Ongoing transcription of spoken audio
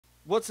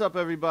What's up,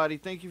 everybody?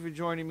 Thank you for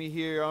joining me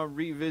here on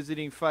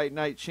Revisiting Fight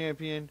Night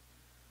Champion.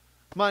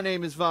 My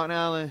name is Von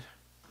Allen,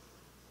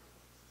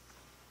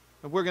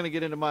 and we're going to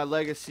get into my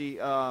legacy.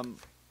 So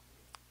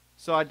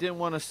I didn't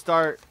want to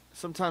start.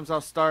 Sometimes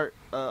I'll start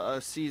a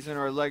season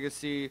or a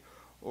legacy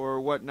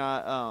or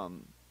whatnot,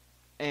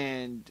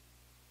 and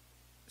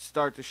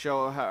start the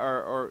show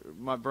or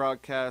my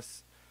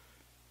broadcast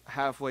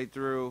halfway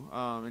through,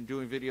 and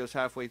doing videos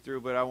halfway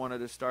through. But I wanted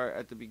to start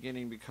at the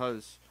beginning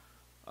because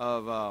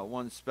of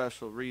one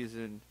special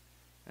reason,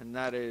 and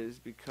that is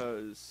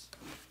because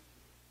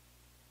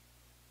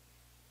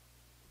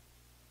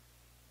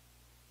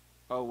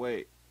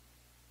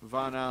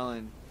Von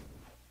Allen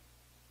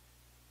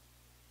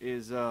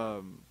is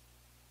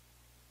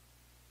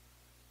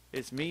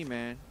it's me,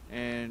 man.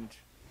 And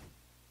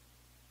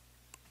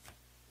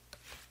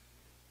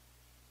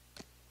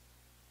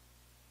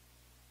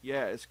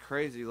yeah, it's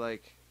crazy,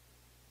 like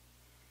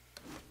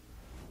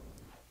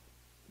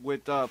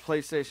with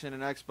PlayStation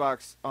and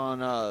Xbox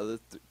on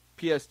the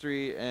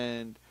PS3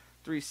 and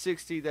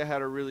 360, they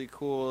had a really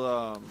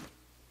cool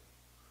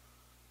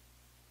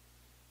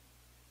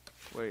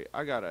wait,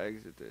 I gotta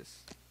exit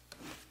this.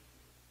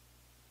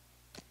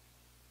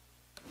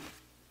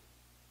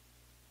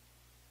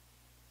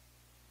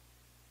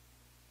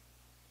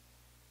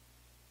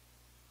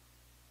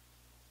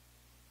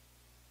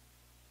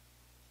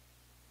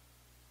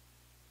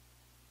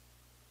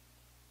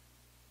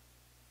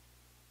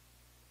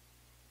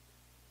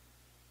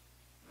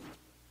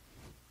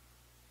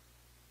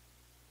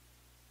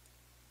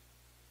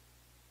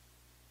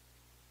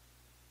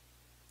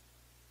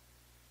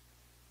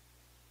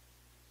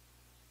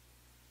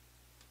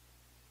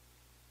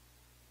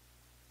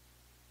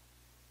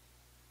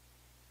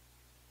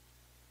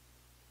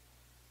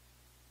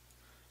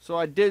 So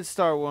I did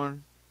start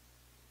one.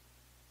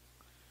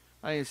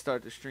 I didn't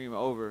start the stream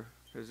over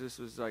because this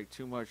was like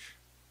too much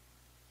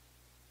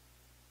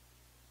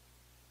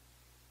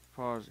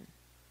pausing.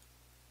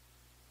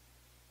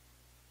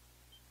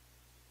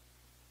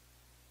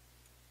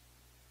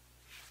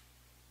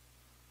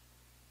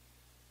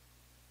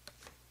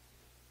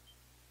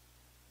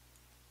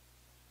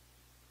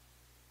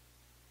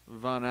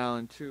 Von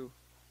Allen 2.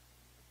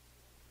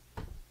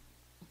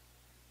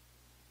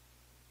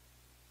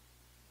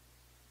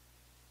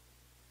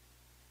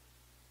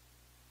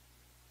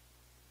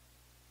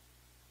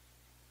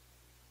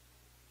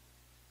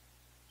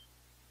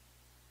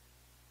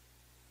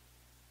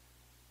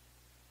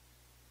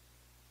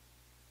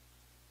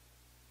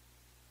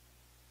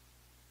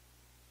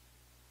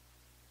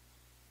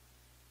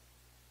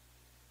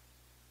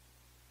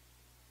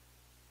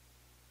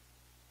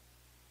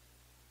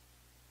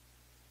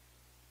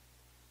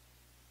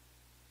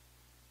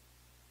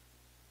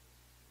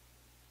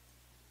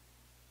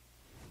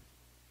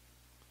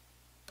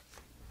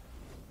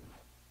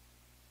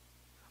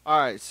 All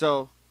right,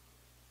 so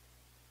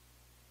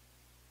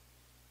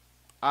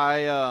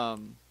I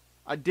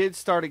did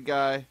start a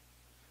guy,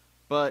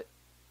 but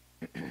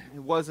it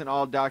wasn't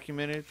all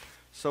documented.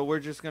 So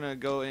we're just gonna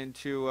go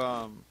into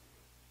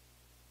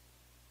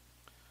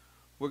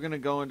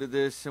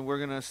this, and we're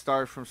gonna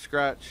start from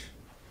scratch.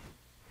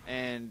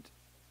 And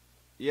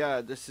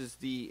yeah, this is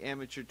the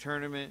amateur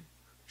tournament.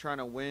 Trying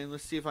to win.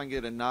 Let's see if I can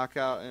get a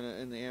knockout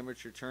in the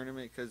amateur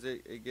tournament, because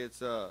it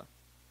gets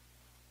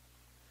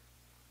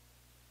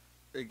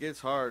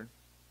hard.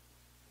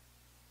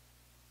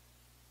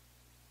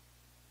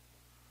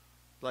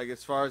 Like,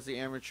 as far as the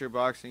amateur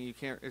boxing,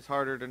 it's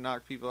harder to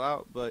knock people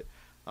out, but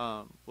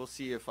we'll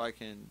see if I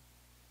can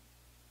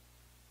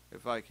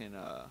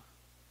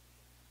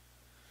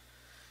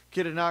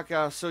get a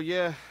knockout. So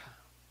yeah,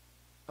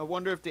 I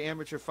wonder if the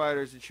amateur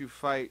fighters that you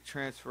fight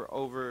transfer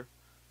over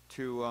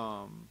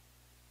to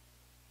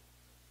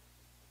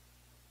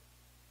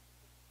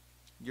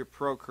your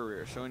pro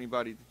career. So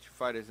anybody that you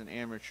fight as an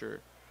amateur,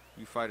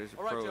 you fight as a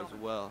pro as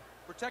well.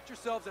 Protect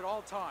yourselves at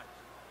all times.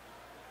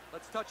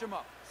 Let's touch them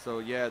up. So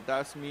yeah,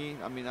 that's me.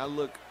 I mean, I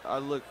look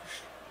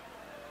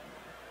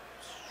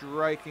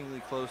strikingly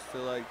close to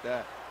like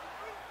that.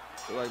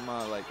 So like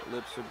my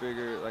lips are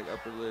bigger, like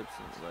upper lips,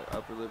 and like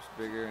upper lips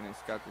bigger, and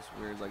it's got this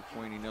weird like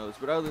pointy nose.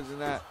 But other than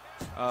that,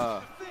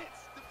 I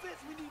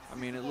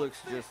mean, it looks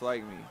just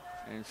like me,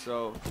 and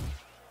so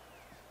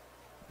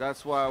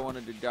that's why I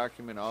wanted to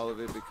document all of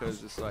it,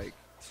 because it's like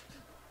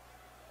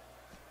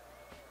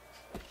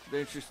the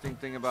interesting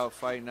thing about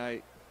Fight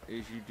Night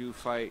is you do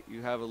fight,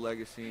 you have a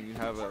legacy, and you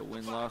have a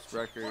win-loss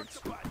record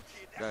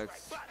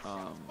that's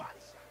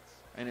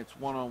and it's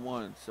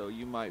one-on-one. So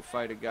you might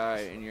fight a guy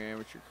in your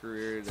amateur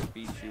career that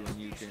beats you, and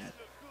you can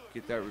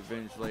get that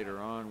revenge later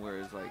on,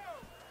 whereas like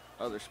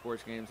other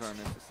sports games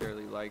aren't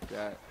necessarily like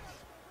that.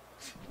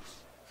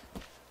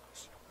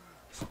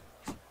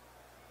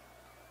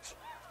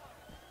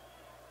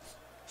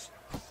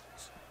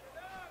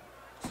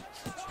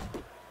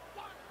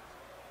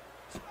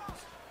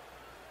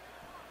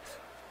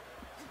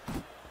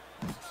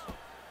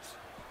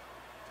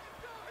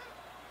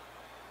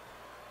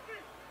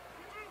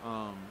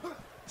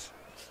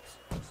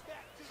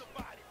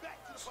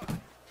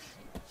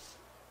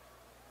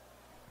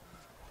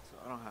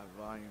 don't have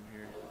volume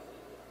here.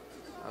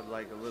 I'd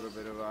like a little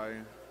bit of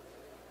volume.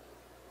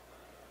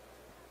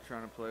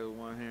 Trying to play with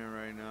one hand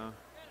right now.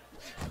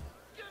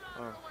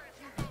 Oh,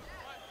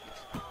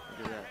 look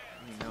at that.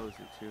 He knows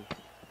it too.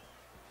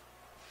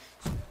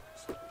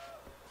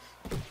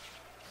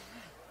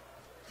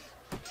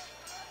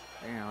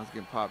 Damn, I was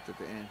getting popped at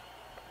the end.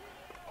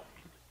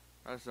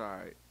 That's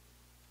alright.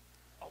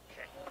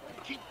 Okay,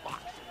 keep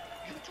boxing.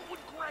 You doing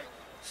great.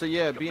 So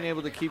yeah, being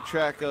able to keep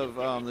track of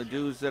the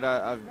dudes that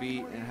I've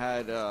beat and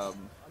had, I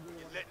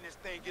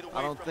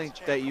don't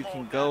think that you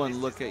can go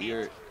and look at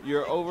your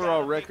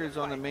overall records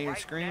on the main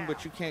screen,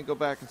 but you can't go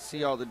back and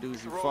see all the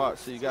dudes you fought,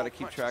 so you got to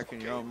keep track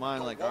in your own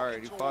mind, like,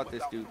 alright, you fought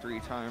this dude 3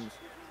 times,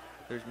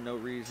 there's no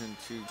reason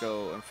to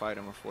go and fight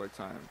him a 4th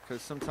time,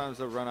 because sometimes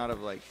they'll run out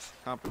of, like,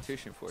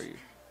 competition for you.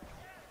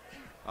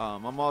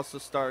 I'm also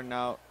starting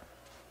out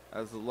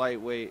as a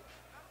lightweight.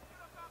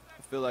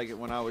 I feel like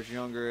when I was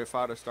younger, if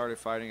I'd have started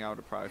fighting, I would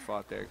have probably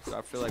fought there, because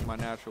I feel like my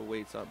natural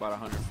weight's about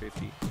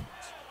 150.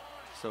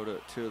 So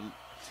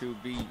to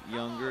be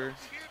younger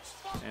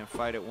and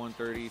fight at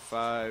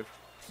 135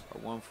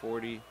 or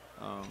 140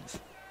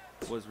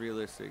 was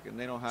realistic, and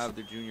they don't have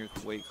the junior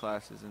weight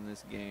classes in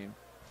this game,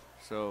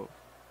 so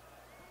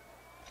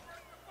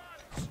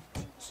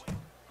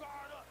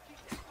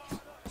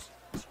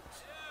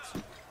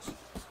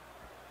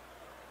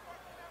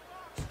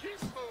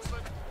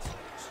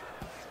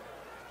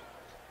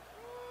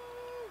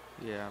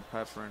yeah, I'm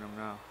peppering them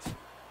now.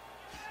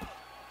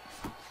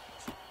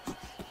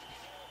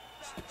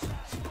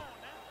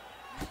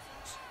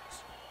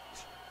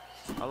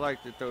 I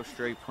like to throw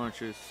straight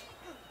punches.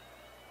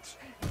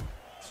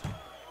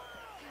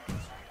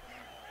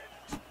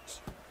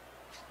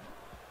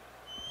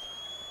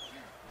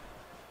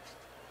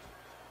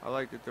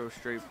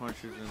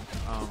 And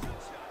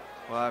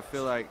well, I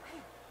feel like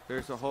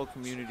there's a whole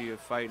community of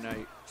Fight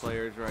Night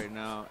players right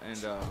now,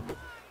 and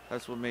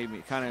that's what made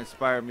me kind of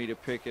inspired me to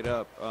pick it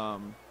up.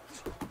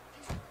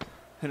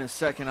 In a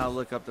second, I'll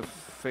look up the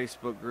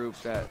Facebook group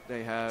that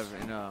they have,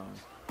 and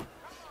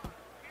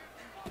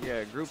yeah,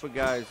 a group of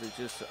guys that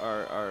just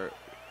are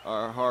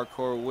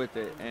hardcore with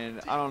it, and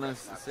I don't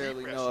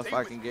necessarily know if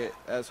I can get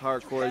as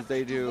hardcore as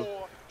they do,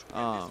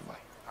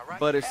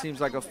 but it seems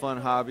like a fun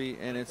hobby,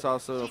 and it's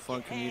also a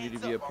fun community to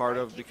be a part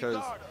of,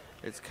 because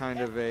it's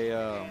kind of a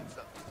I'm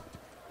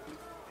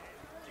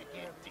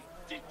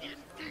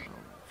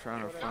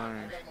trying to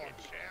find.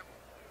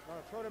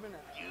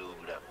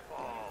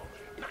 Beautiful.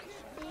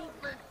 Nice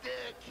movement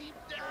there. Keep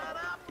that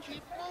up.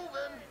 Keep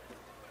moving.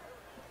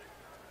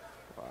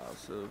 Wow,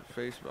 so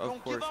Facebook,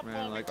 of course,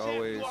 man, like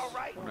always,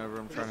 whenever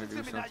I'm trying to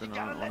do something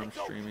when I'm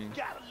streaming.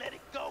 Nice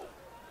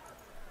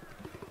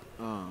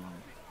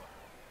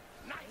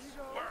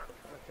work.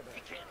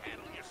 He can't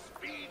handle your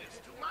speed. It's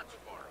too much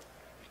for him.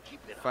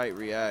 Keep it up. Fight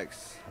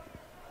Reacts.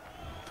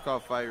 It's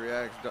called Fight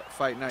Reacts.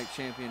 Fight Night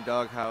Champion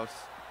Doghouse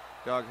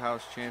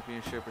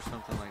Championship or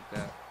something like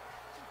that.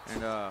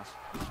 And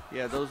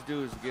yeah, those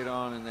dudes get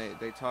on and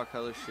they talk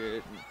hella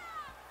shit and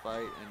fight,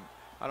 and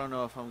I don't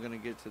know if I'm gonna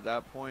get to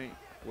that point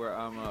where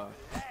I'm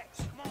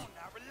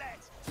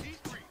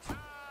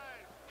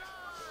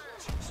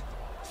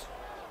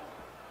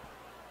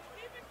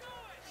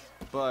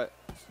but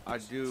I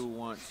do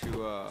want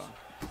to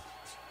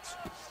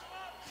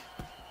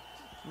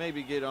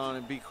maybe get on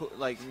and be cool,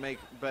 like make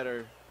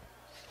better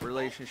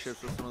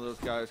relationships with some of those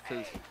guys,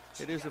 because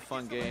it is a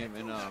fun game,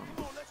 and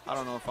I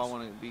don't know if I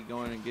want to be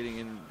going and getting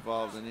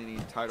involved in any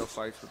title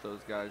fights with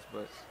those guys,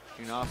 but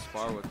you know, I'll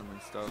spar with them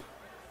and stuff.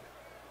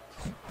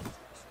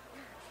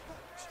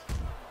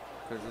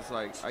 Because it's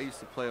like, I used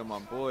to play with my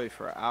boy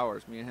for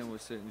hours. Me and him would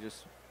sit and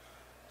just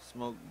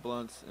smoke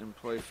blunts and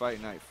play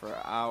Fight Night for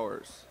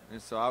hours. And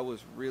so I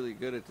was really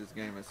good at this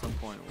game at some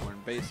point,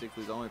 when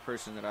basically the only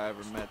person that I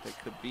ever met that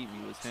could beat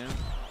me was him.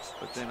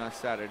 But then I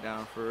sat it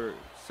down for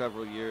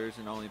several years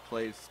and only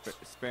played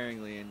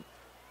sparingly. And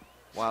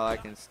while I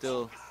can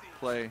still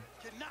play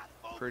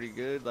pretty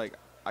good, like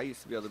I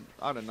used to be able to,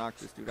 I'd have knocked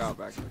this dude out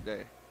back in the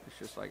day. It's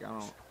just like, I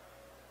don't.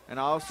 And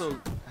I also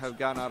have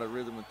gotten out of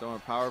rhythm with throwing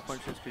power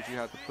punches, because you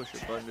have to push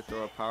a button to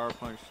throw a power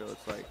punch. So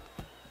it's like,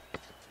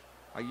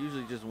 I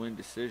usually just win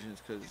decisions,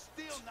 because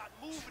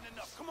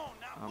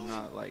I'm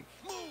not like,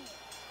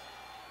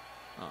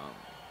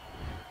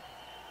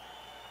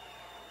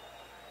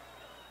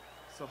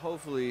 so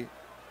hopefully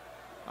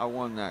I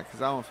won that,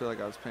 because I don't feel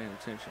like I was paying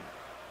attention.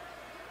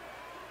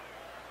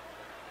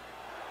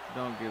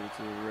 Don't give it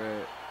to the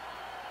red.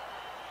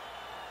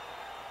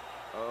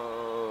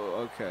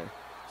 Oh, okay.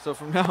 So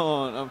from now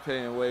on, I'm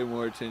paying way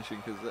more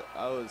attention, because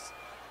I was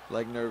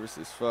like nervous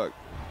as fuck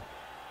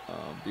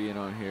being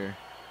on here.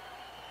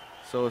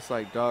 So it's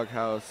like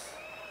Doghouse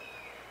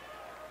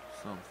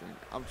something.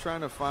 I'm trying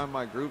to find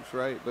my groups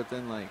right, but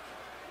then like,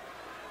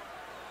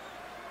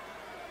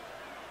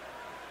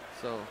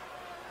 so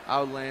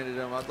outlanded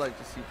them. I'd like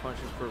to see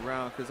punches per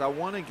round, because I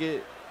want to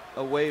get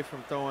away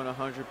from throwing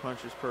 100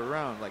 punches per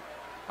round. Like,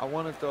 I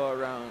want to throw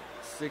around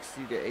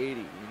 60 to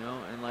 80, you know?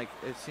 And like,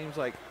 it seems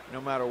like no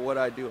matter what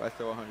I do, I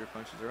throw 100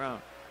 punches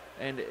around.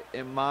 And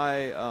in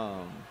my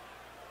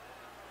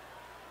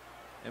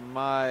in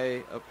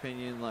my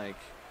opinion, like,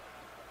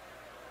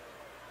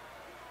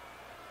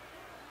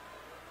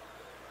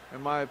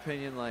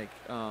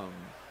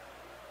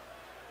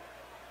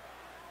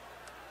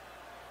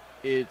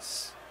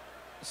 it's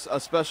a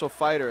special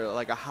fighter,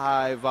 like a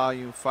high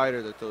volume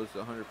fighter that throws the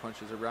 100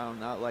 punches around,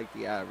 not like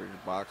the average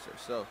boxer.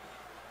 So,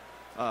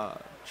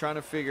 trying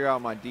to figure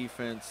out my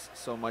defense,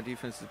 so my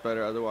defense is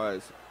better.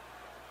 Otherwise,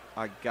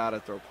 I gotta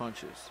throw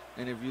punches.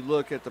 And if you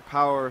look at the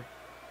power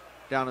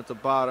down at the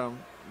bottom,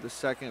 the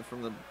second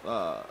from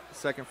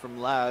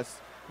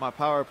last, my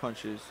power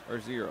punches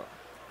are 0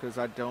 because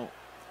I don't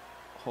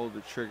hold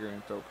the trigger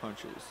and throw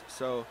punches.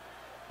 So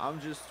I'm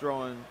just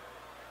throwing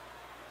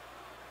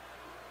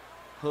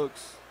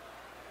hooks,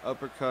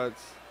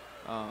 uppercuts,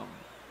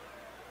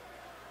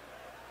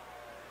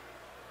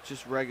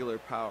 just regular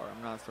power.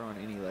 I'm not throwing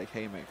any like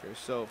haymakers.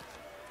 So,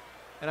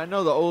 and I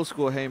know the old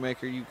school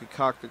haymaker, you could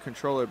cock the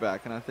controller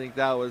back, and I think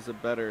that was a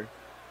better,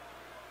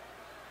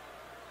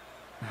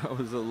 that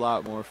was a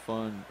lot more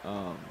fun.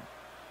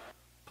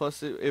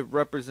 Plus, it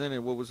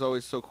represented what was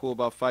always so cool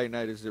about Fight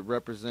Night is it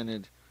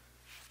represented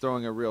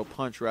throwing a real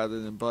punch rather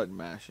than button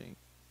mashing.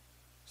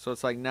 So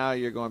it's like now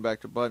you're going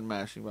back to button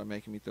mashing by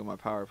making me throw my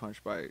power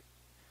punch by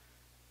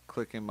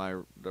clicking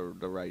the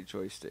right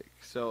joystick.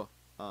 So,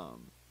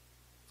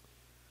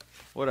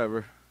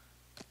 whatever.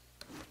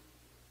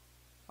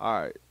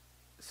 Alright.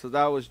 So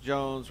that was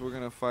Jones. We're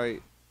going to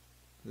fight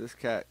this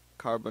cat,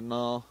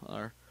 Carbonell.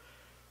 Or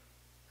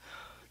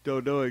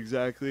don't know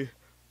exactly.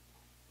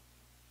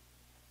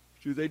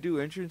 Do they do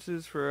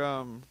entrances for,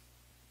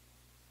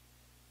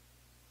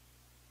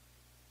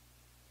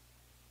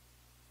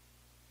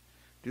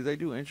 do they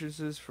do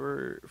entrances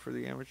for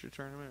the amateur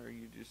tournament, or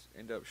you just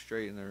end up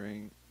straight in the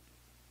ring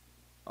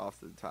off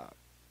the top,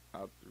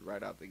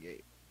 right out the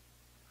gate?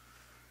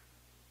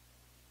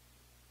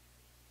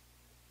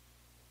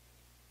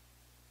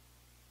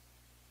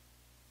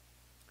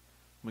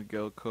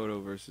 Miguel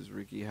Cotto versus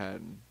Ricky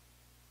Hatton.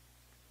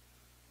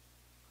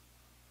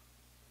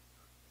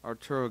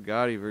 Arturo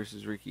Gatti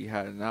versus Ricky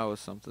Hatton. That was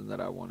something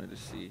that I wanted to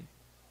see.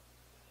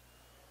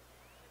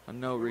 I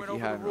know Ricky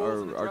Hatton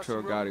or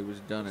Arturo Gatti was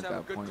done at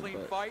that point,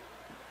 but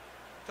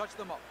touch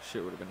them up.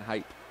 Shit would have been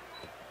hype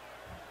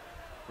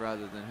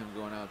rather than him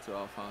going out to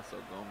Alfonso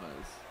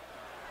Gomez.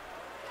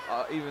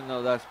 Even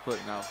though that's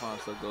putting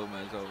Alfonso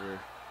Gomez over.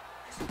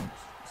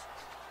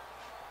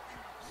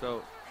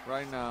 So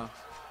right now,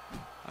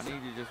 I need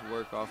to just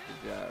work off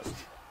the jab.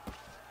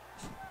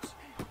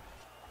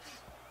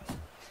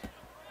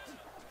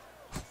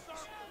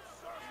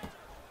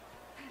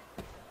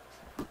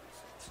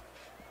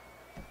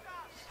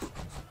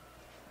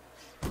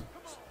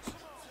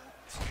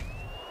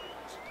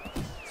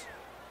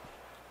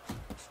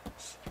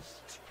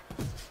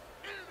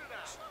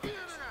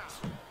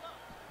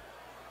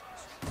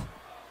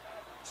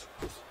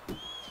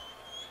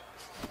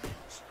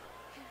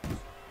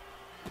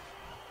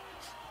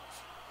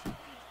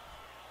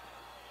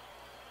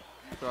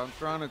 So I'm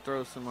trying to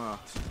throw some, that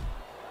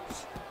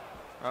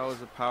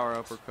was a power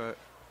uppercut.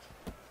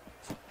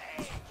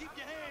 Hey, keep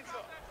your hands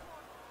up.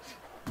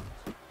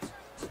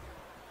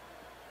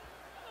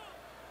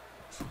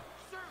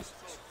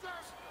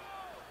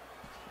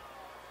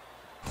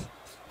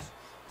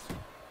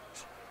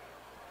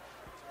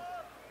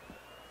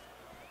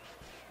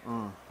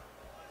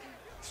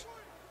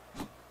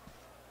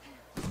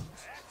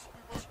 That's what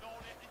we worked on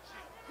at the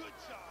gym. Good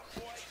job,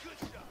 boy. Good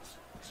job.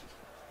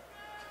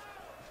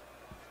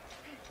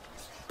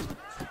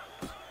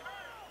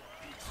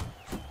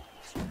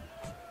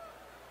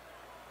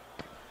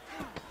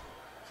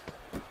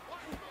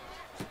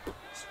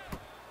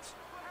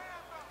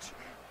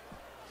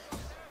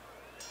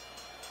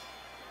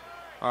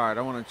 All right,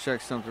 I want to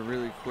check something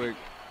really quick.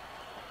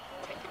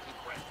 Take a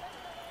deep breath.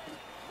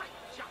 Great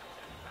job.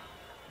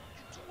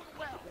 You're doing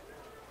well.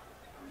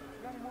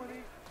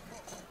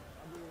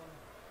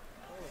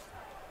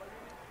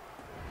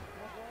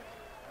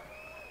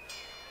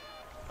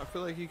 I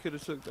feel like he could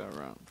have took that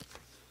round.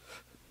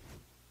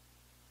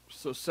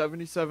 So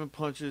 77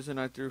 punches,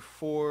 and I threw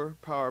 4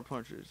 power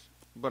punches.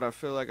 But I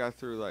feel like I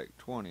threw like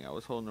 20. I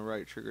was holding the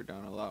right trigger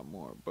down a lot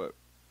more. But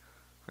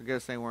I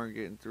guess they weren't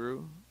getting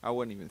through. I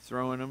wasn't even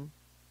throwing them.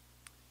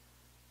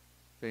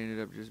 They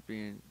ended up just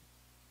being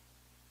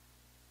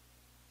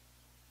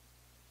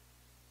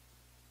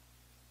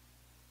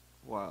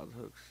wild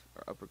hooks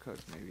or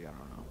uppercuts, maybe. I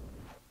don't know.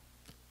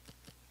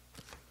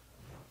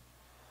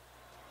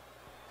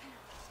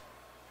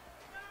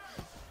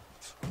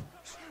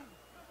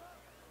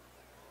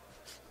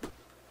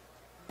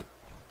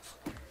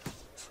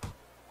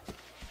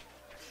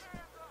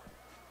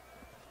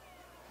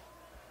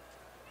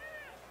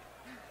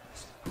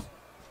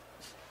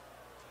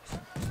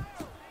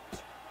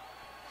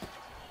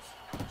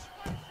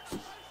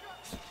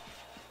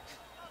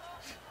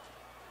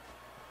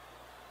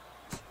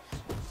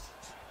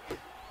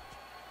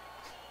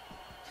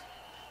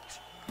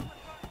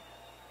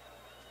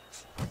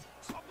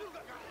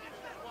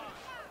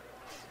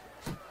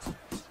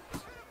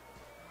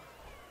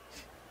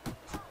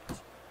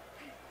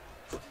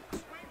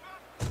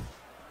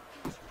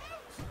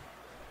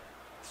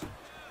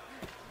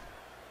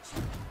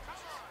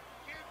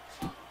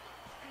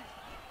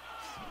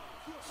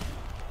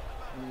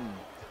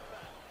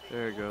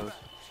 it goes.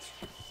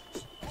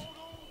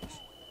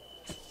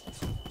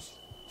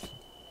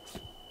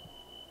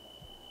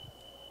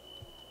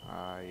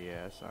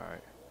 Yeah, it's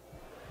alright.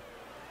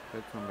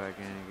 He'll come back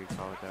in and get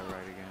caught with that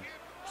right again.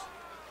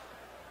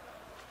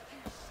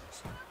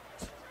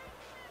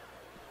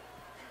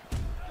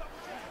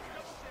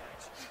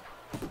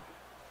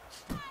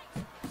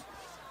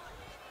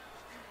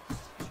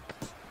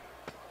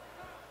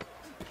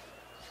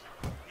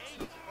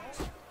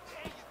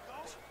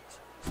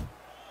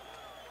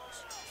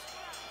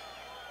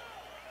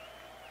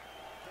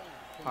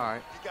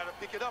 Alright. You gotta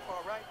pick it up,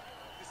 all right?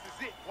 This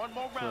is it. One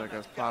more round. I feel like I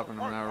was You gotta popping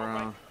him work, that all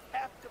right? round.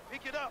 Have to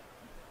pick it up.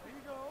 Here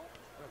you go.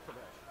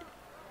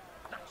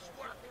 Nice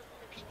work.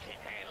 He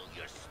can't handle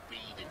your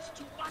speed. It's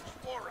too much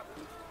for him.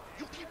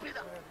 You keep it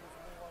up.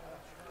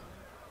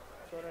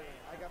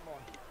 I got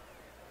more.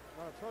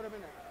 No, throw them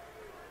in there.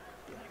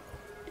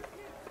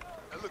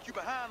 Now look, you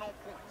behind on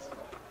points.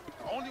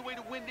 The only way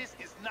to win this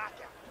is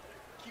knockout.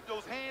 Keep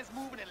those hands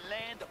moving and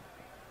land them.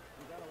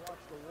 You gotta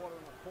watch the water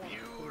in the corner.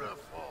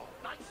 Beautiful.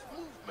 Nice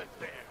movement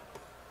there.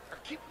 Now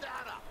keep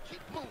that up.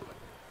 Keep moving.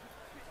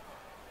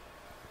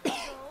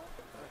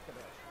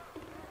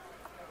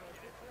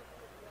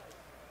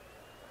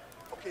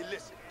 Okay,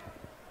 listen.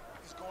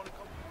 He's going to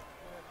come.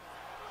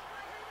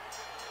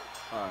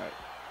 Alright.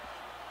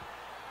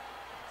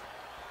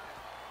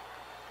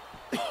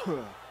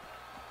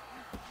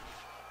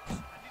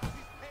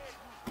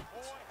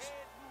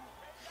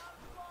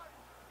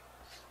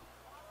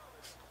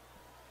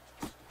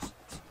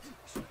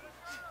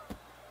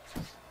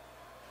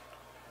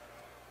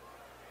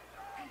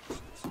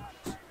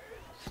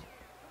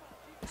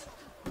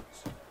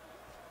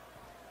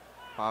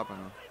 Popping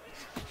him.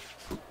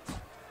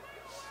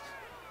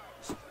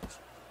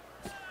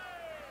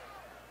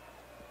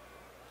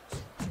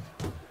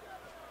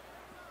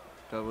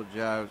 Double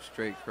jab,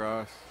 straight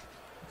cross.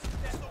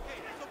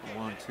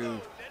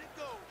 1-2.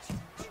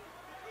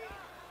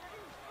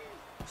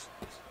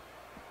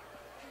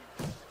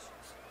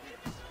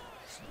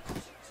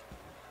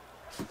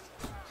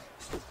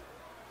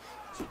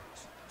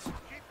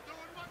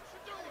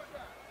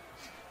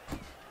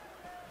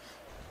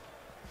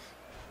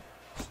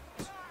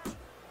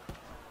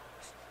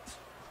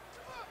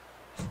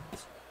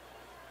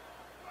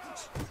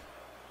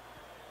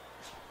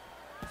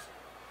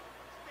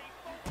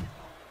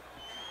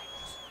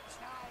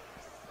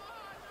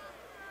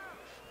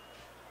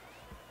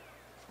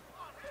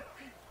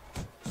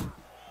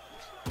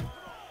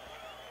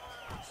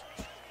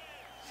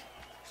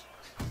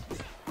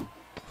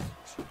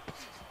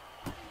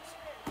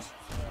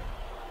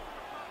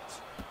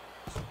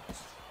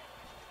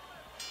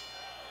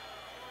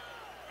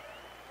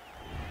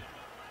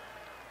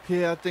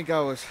 Yeah, I think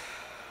I was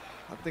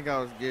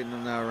getting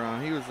him that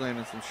round. He was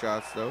landing some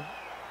shots though.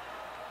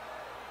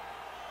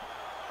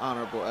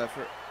 Honorable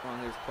effort on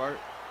his part.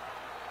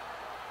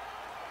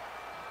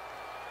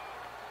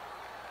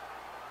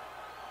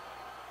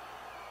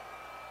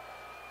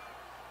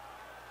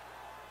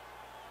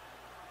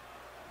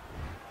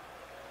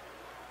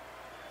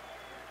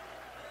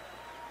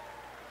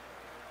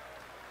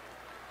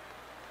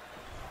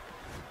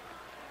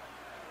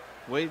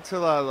 Wait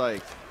till I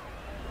like.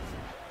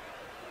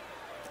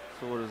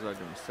 So what is I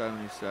doing?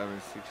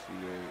 77,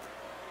 68.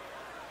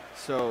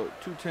 So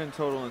 210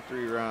 total in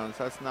 3 rounds.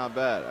 That's not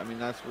bad. I mean,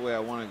 that's the way I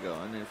want to go.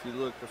 And if you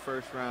look, the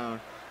first round,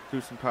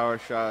 do some power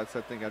shots.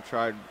 I think I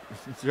tried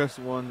just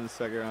one the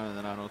second round, and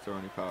then I don't throw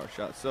any power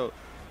shots. So,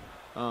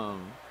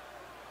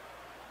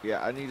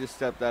 yeah, I need to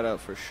step that up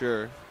for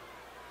sure.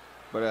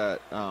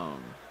 But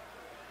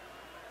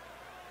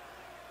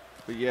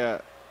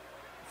yeah,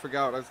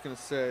 forgot what I was gonna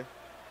say.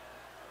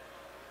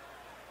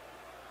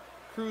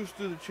 Cruise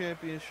through the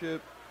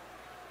championship.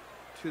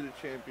 To the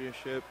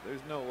championship. There's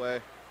no way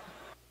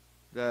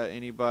that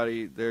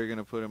anybody they're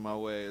gonna put in my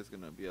way is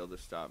gonna be able to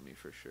stop me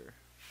for sure.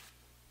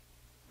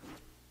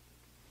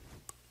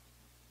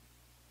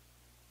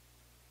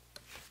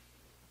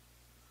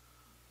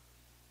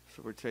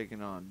 So we're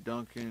taking on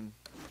Duncan.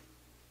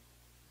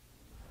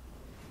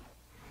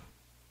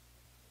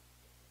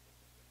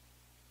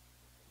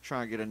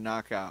 Trying to get a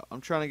knockout.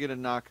 I'm trying to get a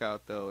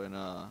knockout though in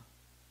the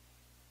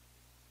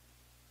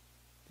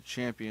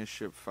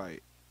championship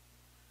fight.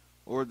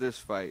 Or this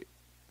fight.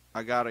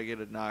 I gotta get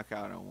a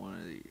knockout on one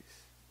of these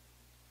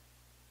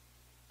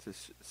to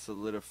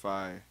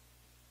solidify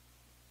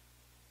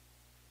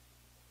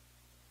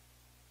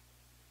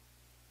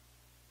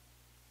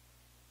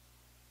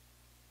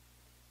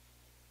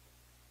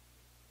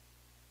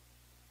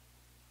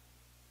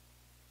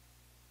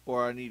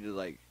or I need to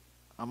like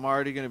I'm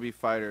already gonna be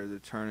fighter of the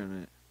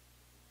tournament.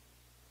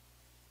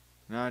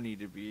 Now I need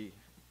to be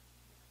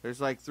there's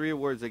like 3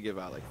 awards they give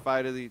out, like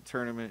fight of the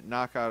tournament,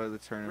 knockout of the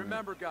tournament.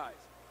 Remember, guys,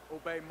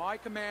 obey my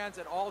commands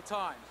at all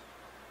times.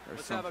 Or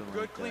Let's have a something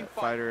good, like clean that.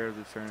 fight. Fighter of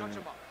the Touch tournament,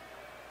 'em up.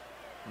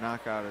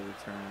 knockout of the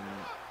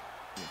tournament,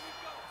 yeah.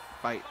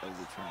 Fight of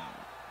the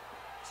tournament.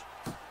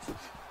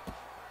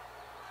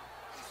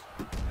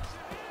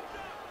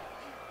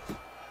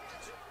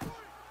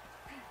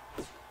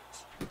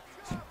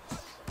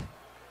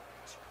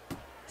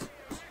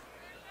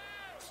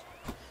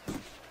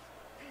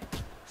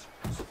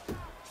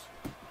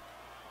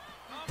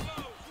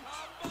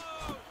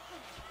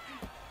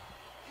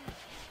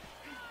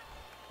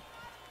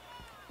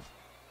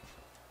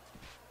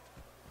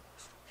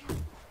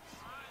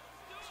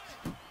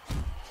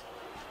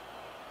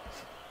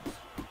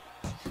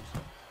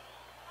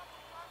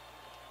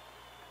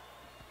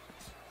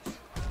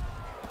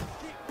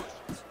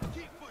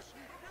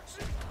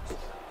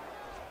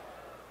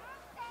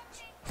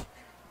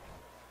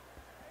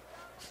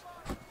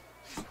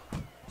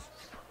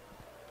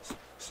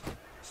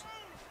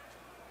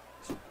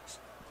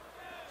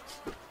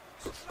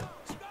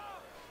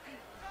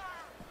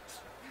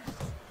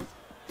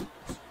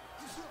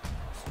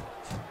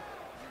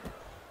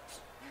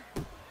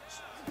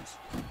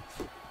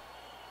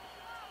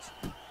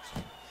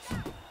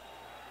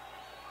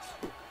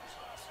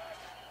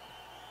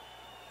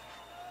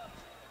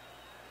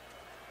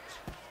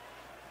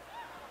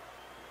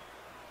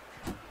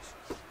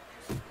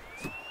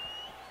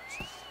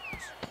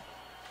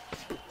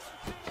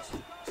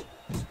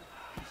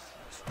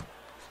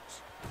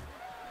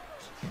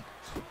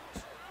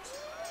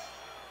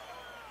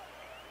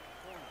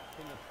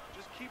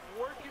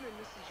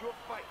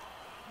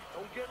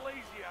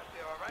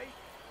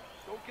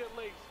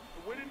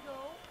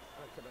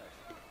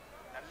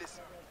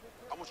 listen.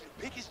 I want you to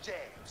pick his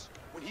jabs.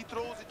 When he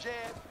throws a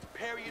jab,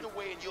 parry it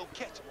away and you'll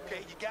catch him, okay?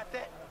 You got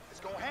that? It's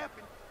gonna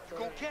happen. You're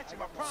gonna catch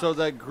him, I promise. So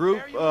that group,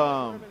 Parry it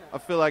away. I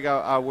feel like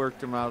I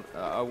worked him out.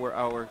 I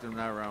worked him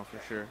that round for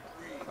sure.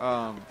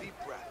 Deep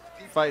breath.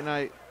 Deep Fight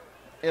Night,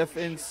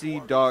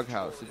 FNC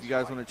Doghouse. If you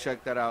guys want to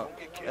check that out,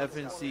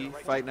 FNC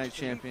Fight Night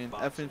Champion,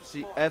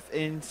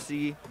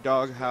 FNC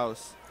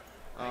Doghouse.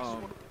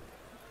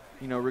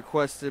 You know,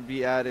 request to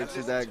be added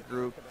to that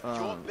group.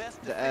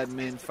 The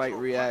admin Fight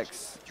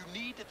Reacts. You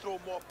need to throw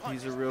more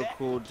punches. He's a real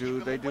cool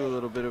dude. They do a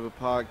little bit of a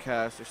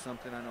podcast or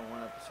something. I know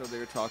one episode they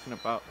were talking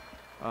about.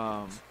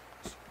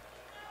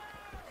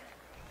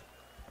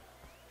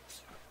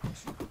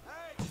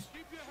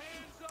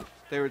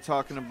 They were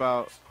talking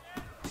about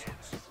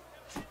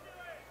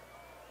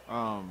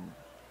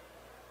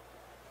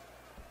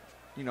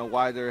you know,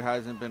 why there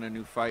hasn't been a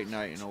new fight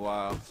night in a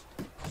while.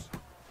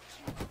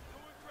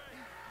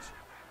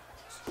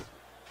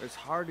 It's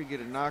hard to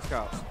get a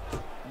knockout.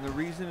 And the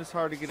reason it's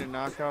hard to get a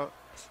knockout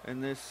in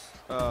this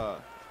was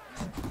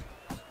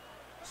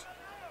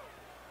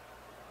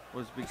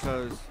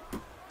because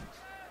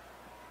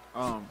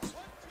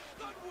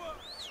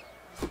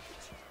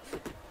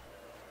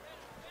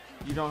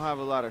you don't have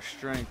a lot of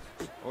strength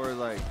or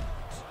like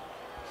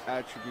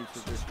attributes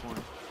at this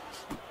point.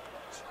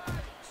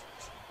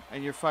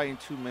 And you're fighting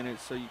 2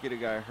 minutes, so you get a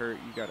guy hurt,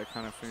 you gotta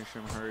kind of finish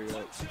him, hurry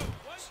up.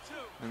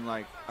 And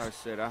like I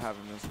said, I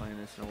haven't been playing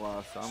this in a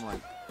while, so I'm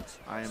like,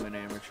 I am an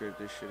amateur at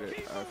this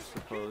shit, I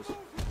suppose.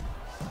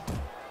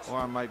 Or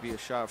I might be a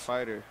shot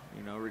fighter,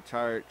 you know,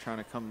 retired, trying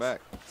to come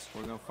back.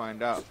 We're gonna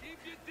find out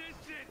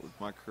with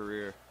my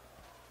career,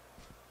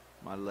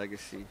 my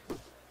legacy.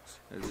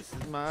 This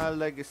is my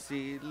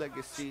legacy.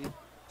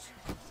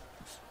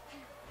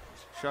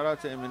 Shout out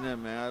to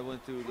Eminem, man. I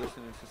went through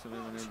listening to some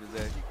Eminem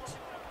today.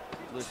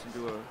 Listened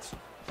to a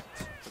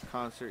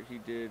concert he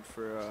did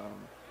for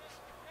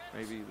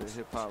maybe the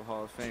Hip Hop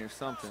Hall of Fame or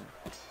something.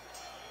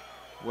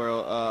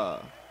 Where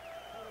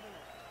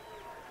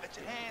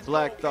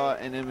Black Thought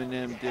and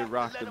Eminem did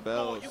Rock the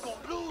Bells.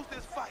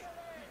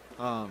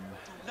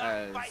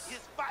 As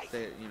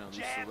they, you know,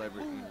 these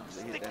celebrity, you know,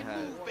 they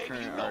had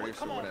current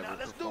artists or whatever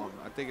perform.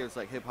 I think it was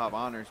like Hip Hop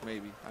Honors,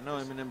 maybe. I know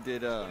Eminem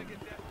did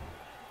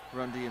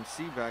Run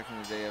DMC back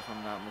in the day, if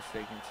I'm not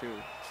mistaken, too.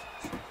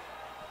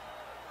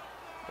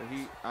 But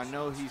I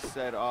know he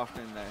said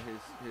often that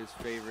his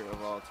favorite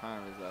of all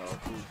time is LL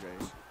Cool J,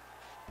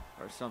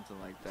 or something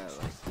like that.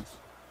 Like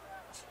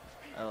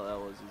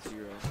LL was his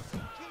hero,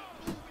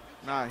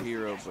 not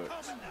hero, but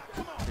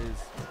his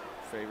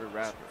favorite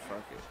rapper.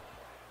 Fuck it.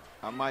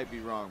 I might be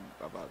wrong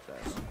about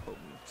that. Don't quote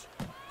me.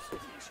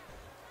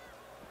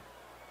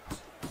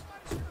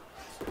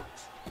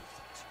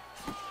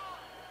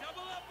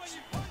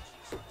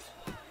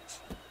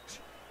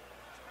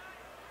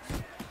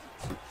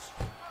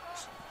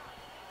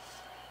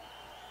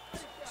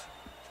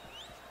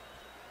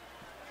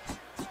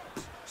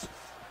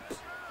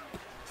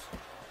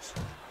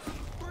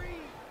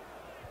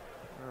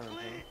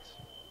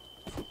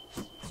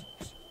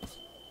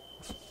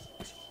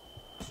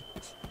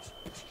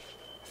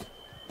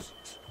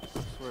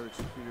 The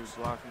computer's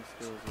blocking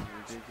skills is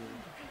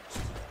ridiculous.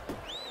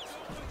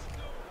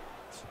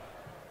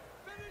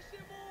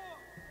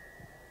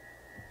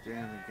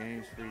 Damn, the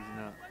game's freezing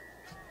up.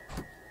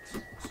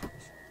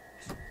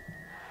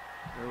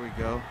 There we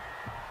go.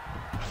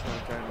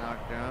 Got that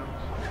knocked down.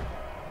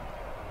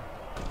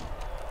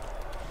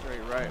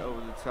 Straight right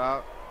over the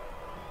top.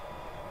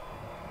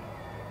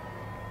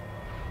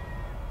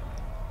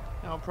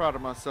 I'm proud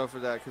of myself for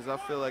that because I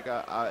feel like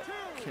I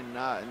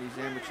cannot, in these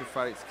amateur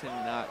fights,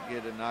 cannot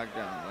get a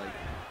knockdown. Like,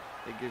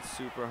 it gets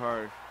super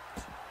hard.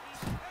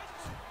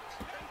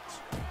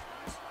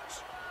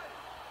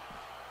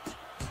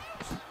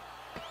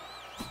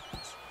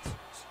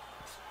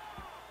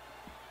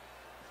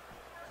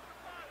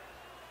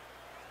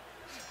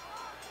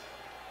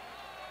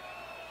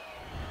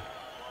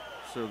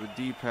 So the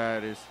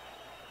D-pad is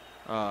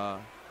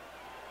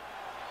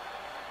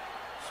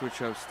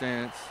switch up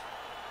stance.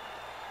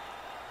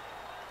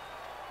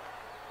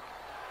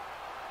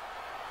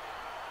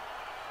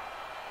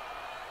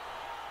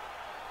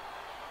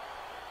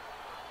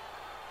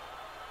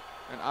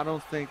 And I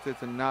don't think that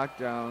the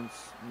knockdowns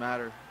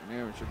matter in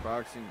amateur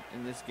boxing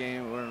in this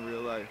game or in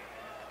real life.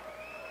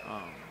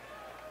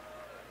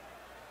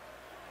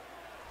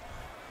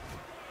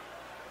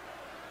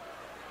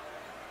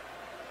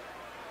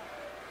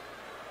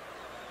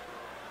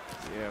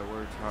 Yeah,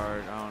 worked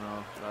hard. I don't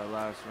know. That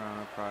last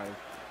round I probably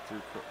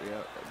threw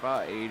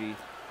about 80.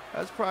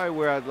 That's probably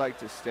where I'd like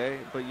to stay.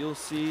 But you'll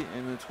see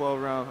in the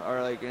 12 round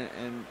or like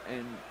in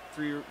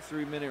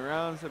 3 minute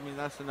rounds. I mean,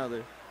 that's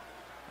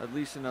at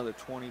least another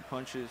 20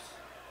 punches.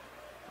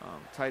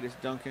 Titus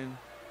Duncan.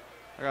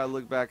 I gotta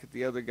look back at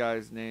the other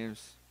guys'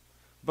 names.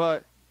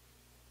 But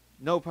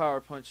no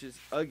power punches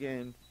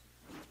again.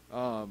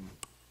 Man,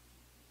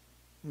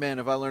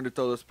 if I learn to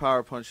throw those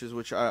power punches,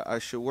 which I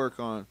should work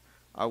on,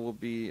 I will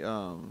be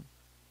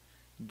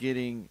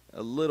getting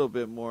a little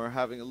bit more,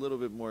 having a little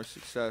bit more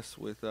success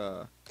with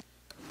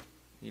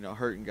you know,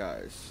 hurting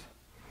guys.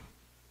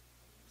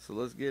 So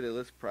let's get it.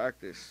 Let's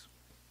practice.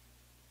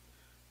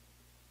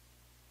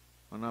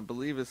 And I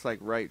believe it's like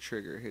right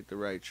trigger. Hit the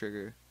right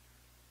trigger.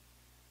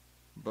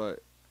 But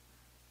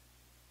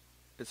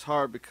it's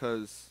hard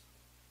because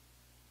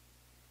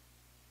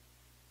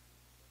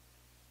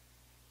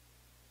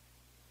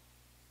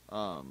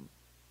R1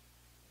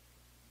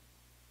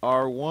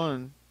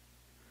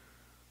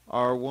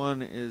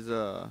 is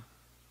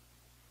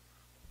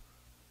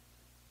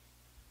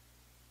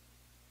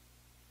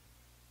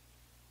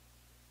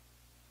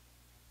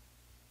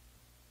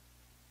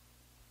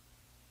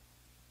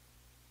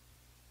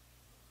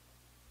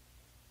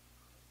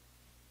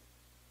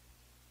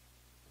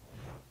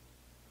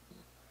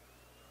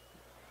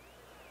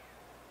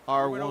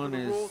R1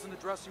 is rules in the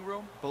dressing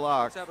room.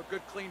 block, Let's have a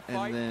good clean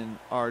fight. and then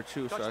R2,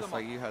 so Touch that's them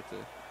like up. you have to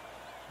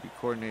be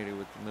coordinated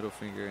with the middle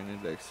finger and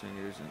index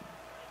fingers. And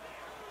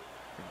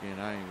again,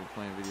 I ain't even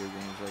playing video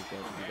games like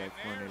that to be that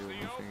coordinated with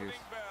my fingers.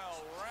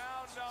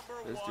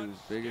 This dude's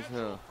big as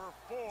hell.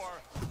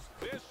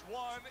 This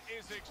one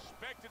is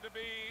expected to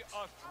be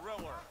a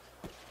thriller.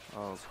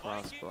 Oh,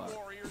 cross Viking block.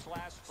 Warriors'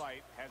 last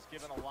fight has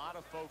given a lot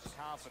of folks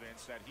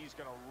confidence that he's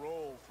going to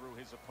roll through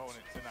his opponent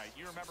tonight.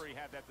 You remember he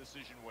had that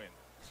decision win.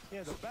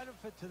 Yeah, the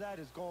benefit to that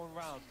is going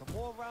rounds. The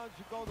more rounds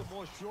you go, the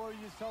more sure of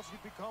yourself you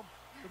become,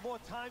 the more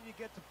time you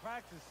get to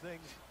practice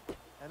things,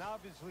 and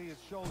obviously it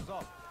shows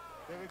up.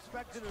 They're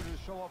expecting it to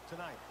show up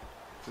tonight.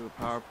 Do a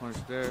power punch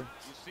there.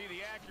 You see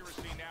the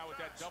accuracy now with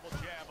that double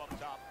jab up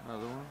top.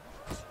 Another one.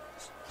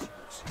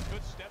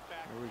 Good step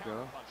back. There we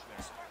go. Punch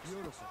there.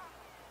 Beautiful.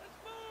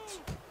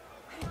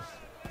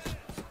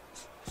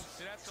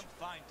 See, that's some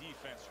fine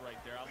defense right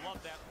there. I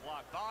love that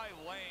block by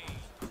Lane.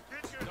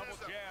 Double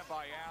jab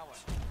by Allen.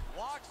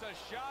 Blocks a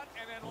shot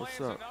and then What's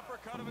lands up? an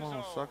uppercut Come of his on,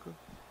 own. sucker.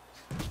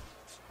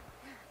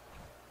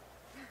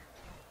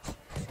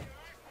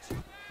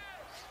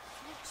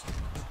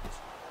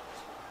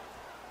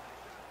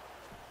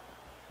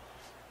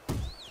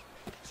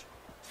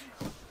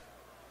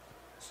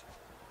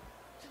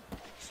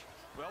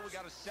 Well, we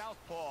got a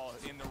southpaw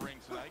in the ring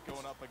tonight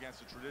going up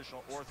against a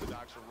traditional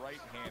orthodox or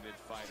right-handed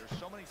fighter.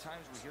 So many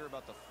times we hear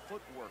about the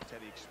footwork.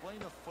 Teddy, explain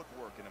the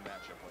footwork in a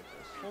matchup like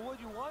this. Well, what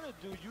you want to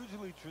do,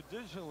 usually,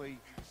 traditionally,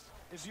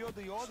 if you're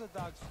the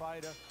orthodox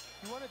fighter,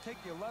 you want to take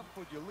your left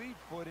foot, your lead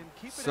foot, and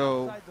keep it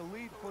outside the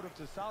lead foot of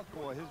the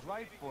southpaw, his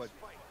right foot,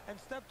 and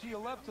step to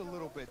your left a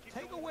little bit.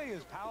 Take away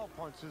his power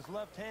punch, his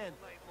left hand,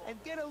 and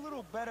get a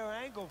little better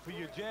angle for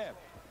your jab.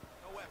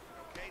 No effort,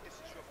 okay? This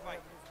is your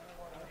fight.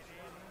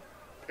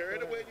 Carry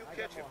it away, you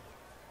catch him.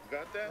 You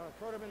got that?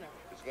 Throw them in there.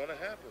 It's gonna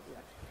happen.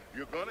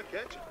 You're gonna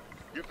catch him.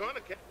 You're gonna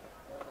catch him.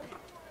 Keep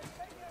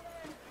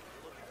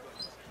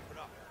it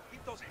up.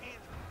 Keep those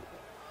hands up.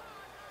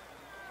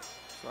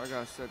 So I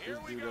gotta set Here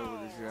this we dude go. over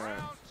the jab.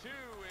 Round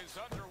two is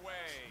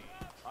underway.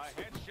 A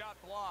headshot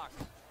block.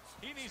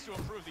 He needs to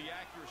improve the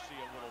accuracy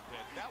a little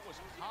bit. That was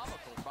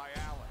comical by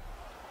Allen.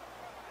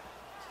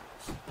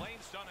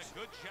 Lane's done a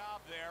good job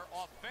there,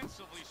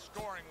 offensively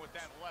scoring with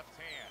that left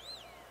hand.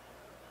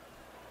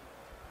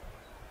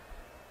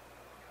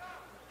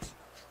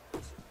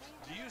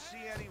 Do you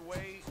see any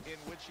way in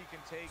which he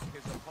can take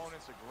his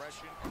opponent's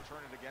aggression and turn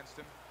it against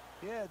him?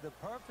 Yeah, the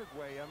perfect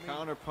way. I mean,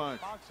 Counter punch.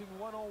 boxing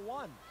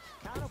 101,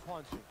 counter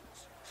punching.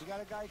 You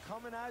got a guy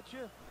coming at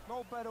you,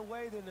 no better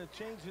way than to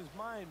change his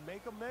mind.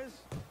 Make him miss,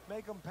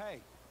 make him pay.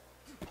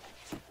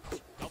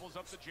 Doubles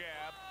up the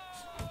jab.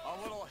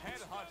 A little head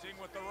hunting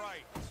with the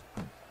right.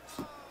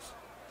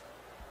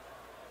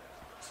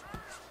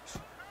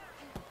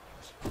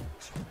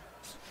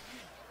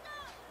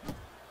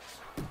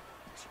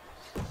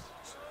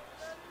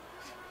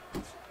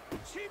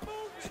 Keep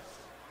moving.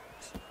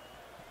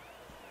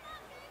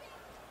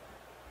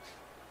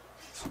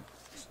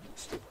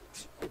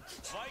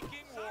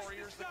 Viking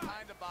Warrior's the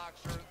kind of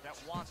boxer that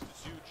wants to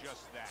do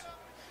just that.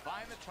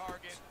 Find the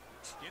target,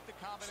 get the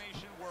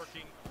combination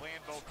working,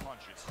 land both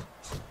punches.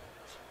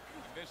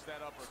 Missed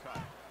that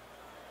uppercut.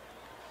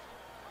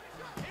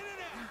 In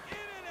and out, in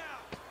and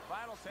out.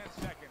 Final 10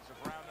 seconds of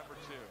round number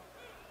two.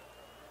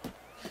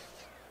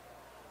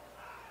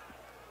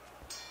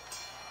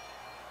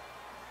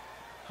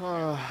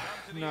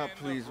 Not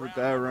pleased with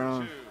that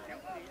round.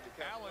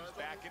 Allen's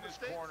back in his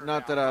corner.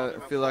 Not that I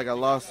feel like I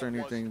lost or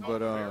anything, but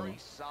very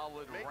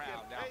solid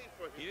round. Now,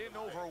 he didn't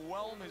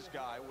overwhelm his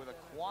guy with a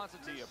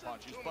quantity of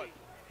punches, but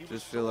he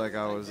just feel like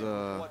I was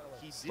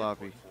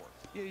sloppy.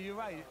 Yeah, you're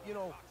right. You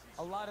know,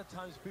 a lot of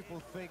times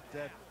people think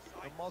that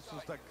the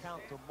muscles that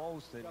count the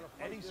most in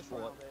any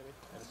sport,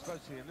 and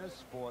especially in this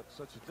sport,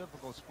 such a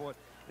difficult sport,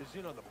 is,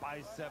 you know, the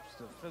biceps,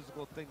 the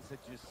physical things that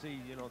you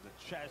see, you know, the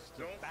chest,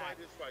 the back.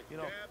 You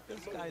know, this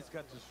guy's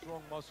got the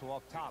strong muscle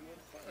up top,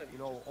 you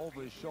know,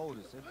 over his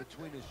shoulders, in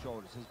between his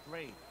shoulders, his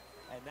brain.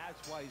 And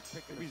that's why he's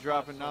picking Be his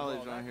dropping shots so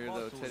knowledge well. on That here, though,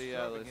 muscle is Teddy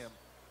serving Atlas.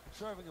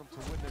 serving him to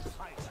win this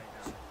fight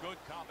right now. Good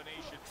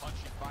combination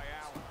punching by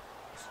Allen.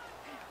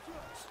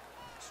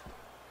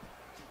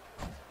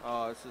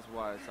 Oh, this is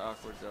why it's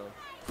awkward, though.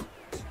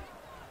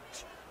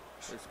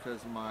 It's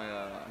because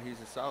he's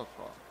a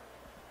southpaw.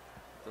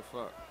 What the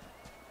fuck?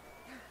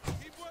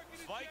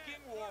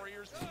 Viking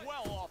Warriors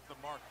well off the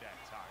mark that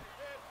time.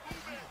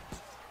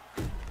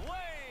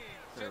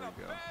 Lane's There in we a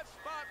go. bad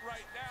spot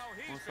right now.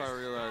 He's Once been I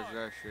realized stunned.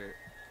 that shit,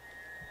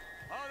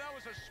 Oh, that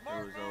was a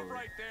smart was move over.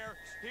 right there.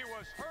 He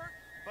was hurt,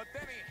 but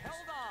then he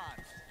held on.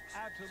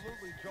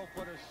 Absolutely, Joe,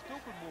 but a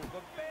stupid move,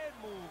 a bad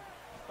move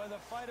by the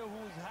fighter who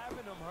was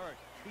having him hurt.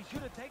 He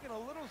should have taken a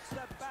little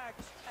step back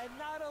and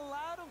not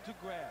allowed him to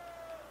grab.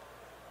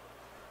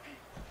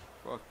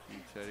 fuck you,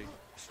 Teddy.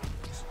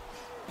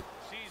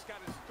 See, he's got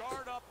his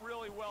guard up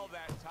really well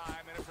that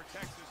time, and it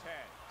protects his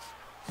head.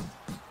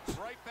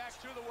 Right back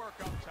to the work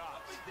up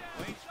top.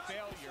 Lane's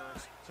failure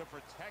to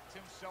protect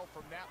himself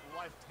from that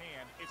left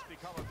hand, it's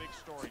become a big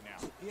story now.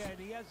 Yeah, and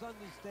he has to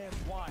understand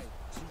why.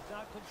 He's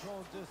not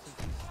controlling distance.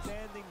 He's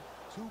standing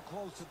too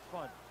close in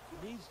front.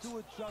 Needs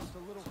to adjust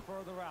a little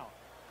further out.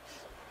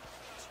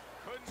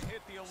 Couldn't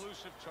hit the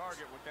elusive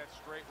target with that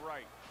straight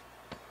right.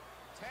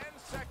 10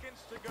 seconds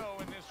to go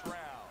in this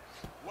round.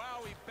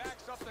 Wow, he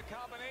backs up the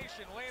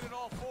combination, landed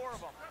all 4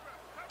 of them.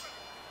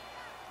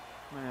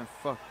 Man,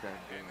 fuck that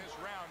And game. this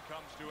round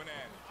comes to an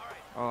end.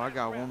 Oh, I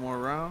got one more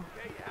round?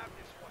 There you have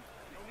this one.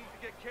 No need to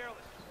get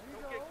careless.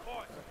 Don't get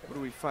caught. What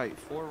do we fight?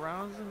 4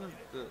 rounds in the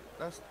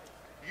that's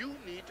You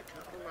need to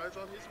capitalize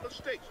on his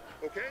mistakes,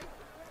 okay?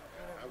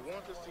 I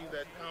want to see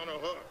that counter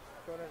hard.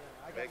 Throw that in.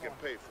 I got Make him one.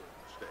 pay for his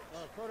mistakes.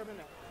 Throw them in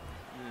there.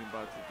 you ain't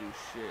about to do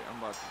shit.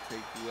 I'm about to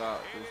take you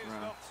out It this is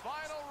round. the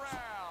final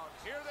round.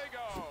 Here they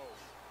go.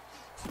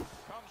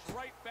 Comes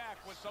right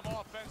back with some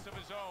offense of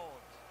his own.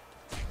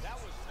 That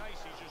was nice.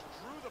 He just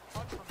drew the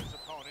punch from his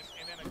opponent,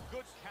 and then a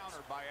good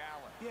counter by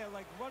Allen. Yeah,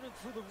 like running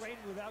through the rain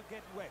without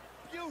getting wet.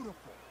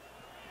 Beautiful.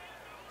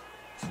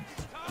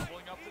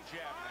 Doubling up the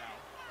jab now.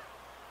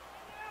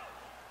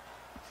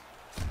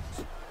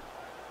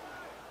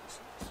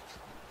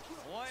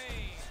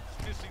 Lane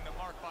missing the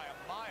mark by a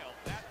mile.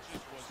 That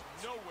just was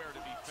nowhere to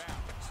be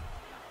found.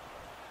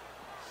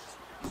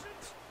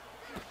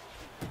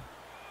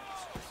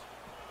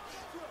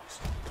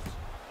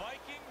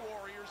 Viking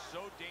Warriors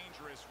so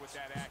dangerous with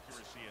that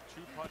accuracy. A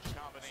 2-punch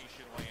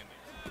combination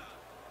landing.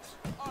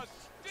 A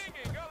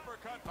stinging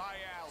uppercut by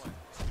Allen.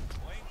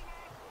 Lane.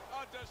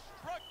 A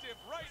destructive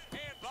right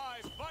hand by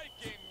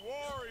Viking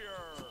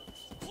Warrior.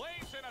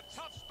 Lane's in a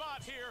tough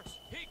spot here.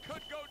 He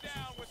could go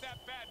down with that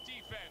bad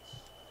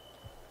defense.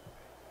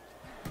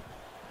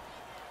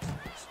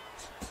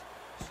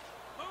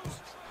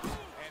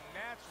 And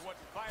that's what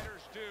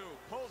fighters do.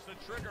 Pulls the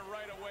trigger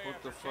right away What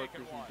after the fuck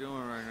taking is one. he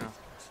doing right now?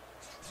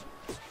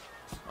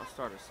 I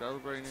started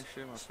celebrating and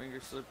shit. My finger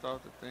slipped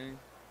off the thing.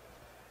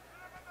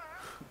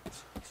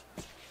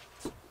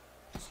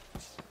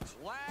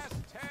 Last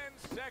 10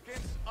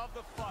 seconds of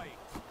the fight.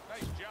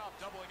 Nice job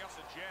doubling up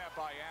the jab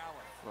by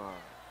Allen.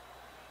 Fuck.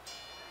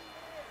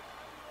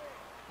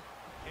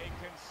 A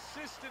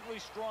consistently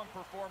strong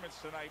performance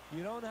tonight.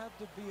 You don't have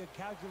to be a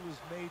calculus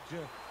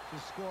major to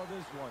score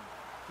this one.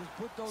 Just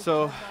put those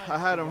So 10 I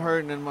had him together.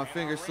 hurt, and my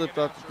finger slipped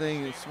off the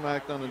thing and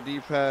smacked on the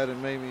D-pad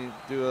and made me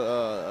do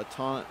a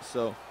taunt.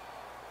 So,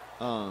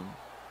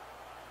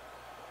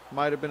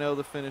 might have been able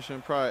to finish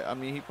him. Probably, I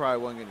mean, he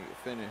probably wasn't gonna get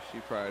finished. He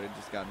probably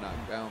just got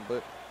knocked down.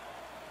 But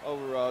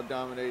overall,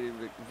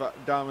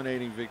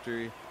 dominating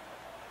victory.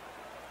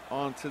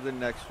 On to the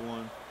next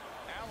one.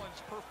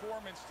 Allen's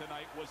performance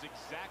tonight was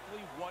exactly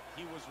what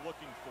he was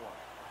looking for.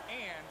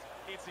 And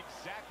it's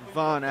exactly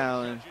Von what the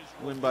Allen, judges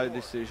win look by for.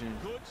 decision.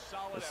 Good,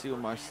 solid Let's see what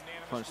effort my for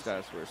unanimous punch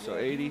decision. stats were. So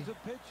Yeah, he 80, was a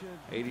pitcher.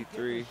 He could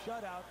 83, get the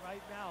shutout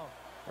right now.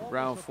 Almost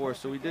round a 4.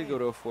 So we perfect did go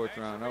to game. a 4th Thanks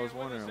for round. I was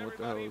being with wondering us, what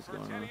the hell everybody. was For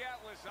going Teddy on.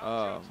 Atlas, I'm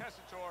Joe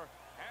Tessitore.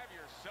 Have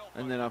yourself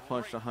And a then I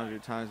punched great 100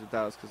 night. times, but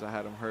that was because I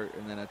had him hurt.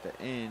 And then at the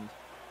end,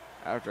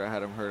 after I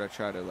had him hurt, I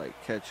tried to like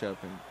catch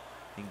up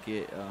and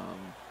get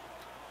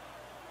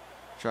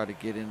try to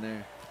get in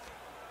there.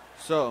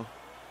 So,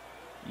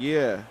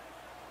 yeah.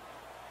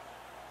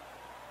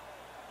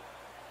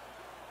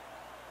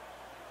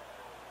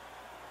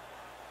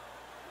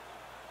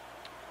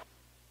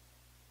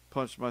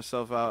 Punched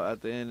myself out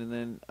at the end, and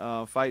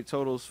then fight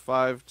totals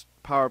 5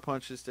 power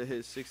punches to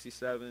hit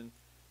 67.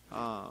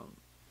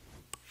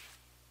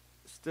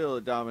 Still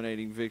a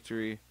dominating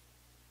victory.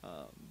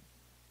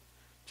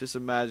 Just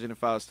imagine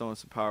if I was throwing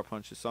some power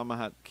punches. So I'm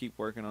gonna have to keep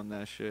working on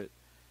that shit.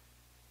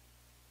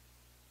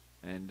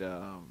 And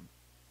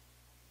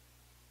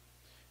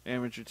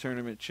amateur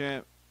tournament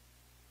champ.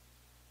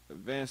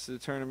 Advance to the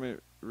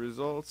tournament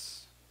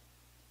results.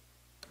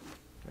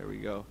 There we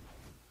go.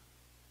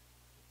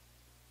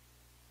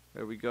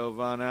 There we go,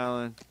 Von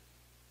Allen.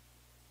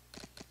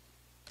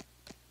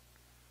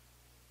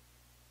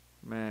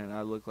 Man,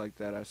 I look like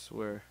that, I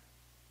swear.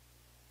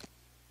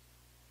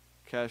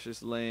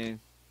 Cassius Lane.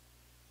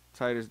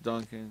 Titus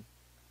Duncan.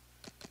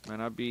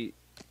 Man, I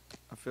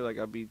feel like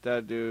I beat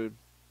that dude.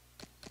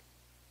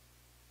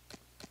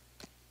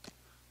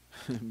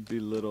 Be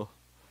little.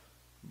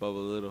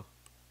 Bubba Little.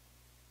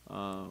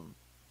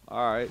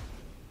 Alright.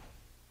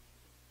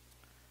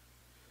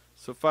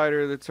 So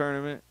fighter of the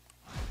tournament.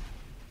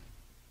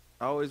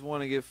 I always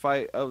want to get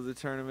fight of the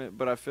tournament,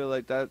 but I feel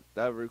like that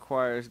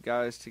requires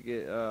guys to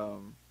get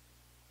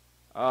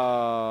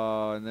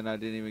Oh, and then I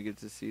didn't even get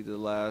to see the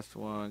last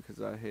one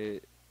because I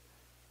hit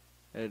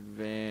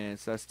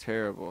advance. That's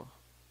terrible.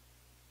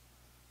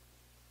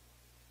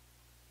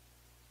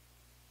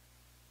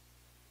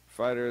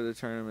 Fighter of the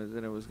tournament,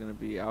 then it was going to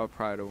be, I would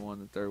probably have won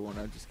the third one.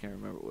 I just can't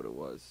remember what it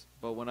was.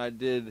 But when I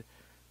did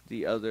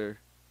the other,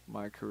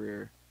 my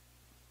career,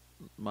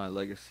 my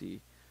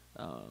legacy,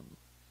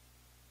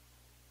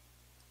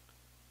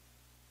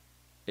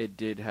 it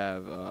did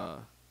have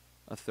a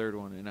third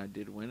one, and I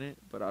did win it,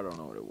 but I don't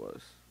know what it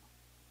was.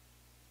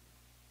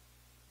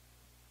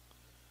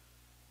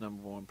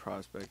 Number one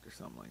prospect or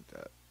something like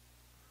that.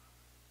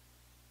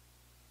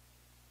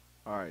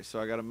 Alright, so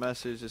I got a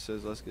message that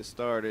says, let's get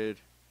started.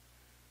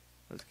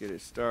 Let's get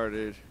it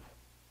started.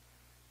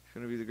 It's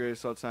going to be the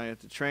greatest all time. You have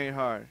to train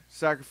hard.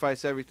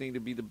 Sacrifice everything to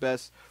be the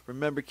best.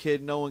 Remember,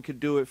 kid, no one can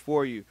do it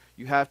for you.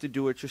 You have to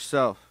do it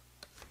yourself.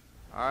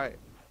 Alright.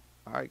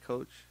 Alright,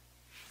 coach.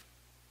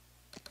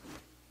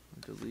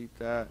 Delete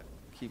that.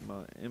 Keep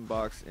my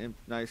inbox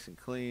nice and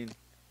clean.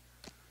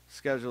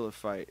 Schedule a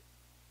fight.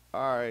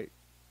 Alright.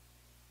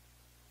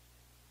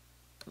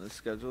 Let's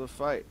schedule a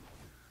fight.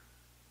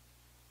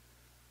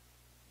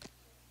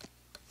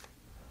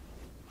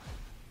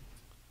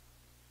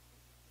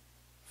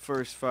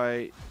 First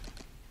fight.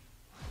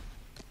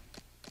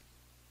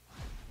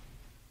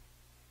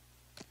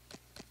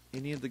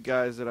 Any of the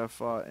guys that I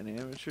fought in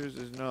amateurs?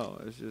 There's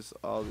no. It's just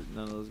all.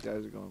 None of those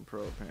guys are going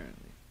pro apparently.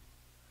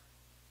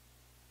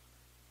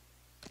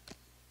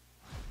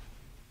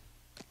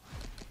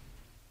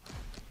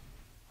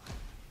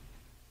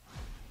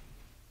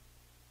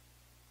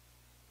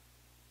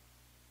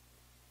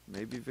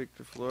 Maybe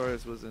Victor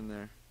Flores was in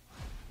there.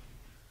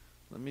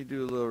 Let me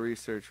do a little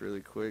research really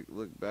quick.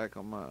 Look back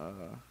on my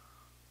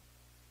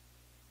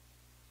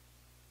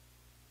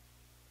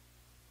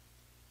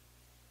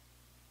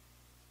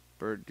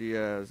Bert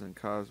Diaz and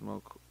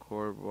Cosmo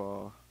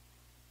Corball.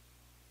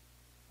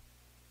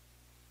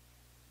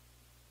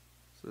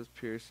 So it's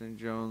Pearson,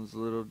 Jones,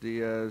 Little,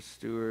 Diaz,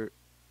 Stewart,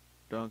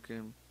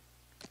 Duncan.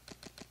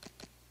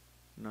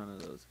 None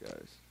of those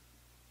guys.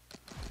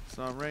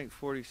 So I'm ranked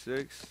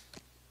 46.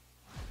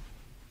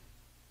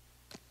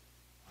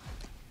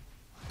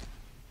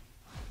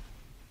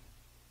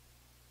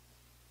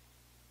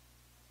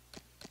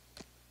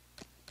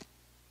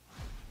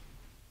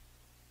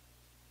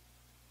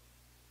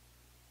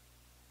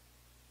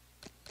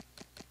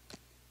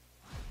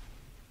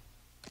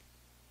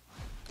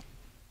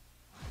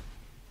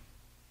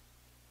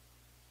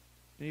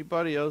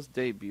 Anybody else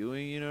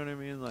debuting, you know what I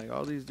mean? Like,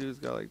 all these dudes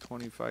got like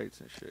 20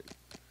 fights and shit.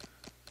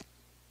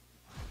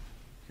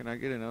 Can I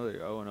get another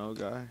 0-0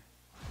 guy?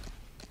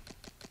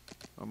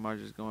 Or am I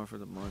just going for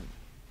the money?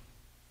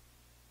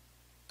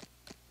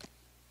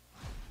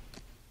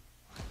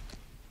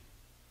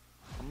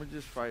 I'm gonna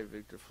just fight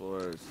Victor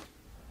Flores.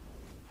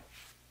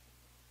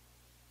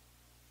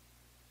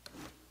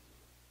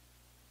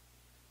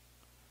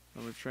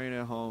 I'm gonna train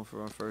at home for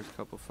my first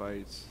couple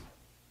fights.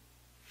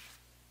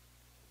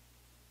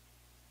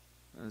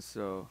 And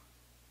so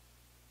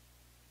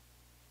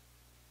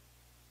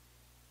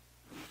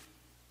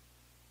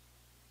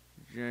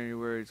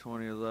January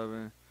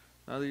 2011.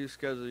 Now that you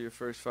schedule your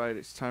first fight,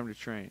 it's time to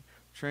train.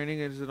 Training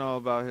isn't all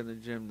about hitting the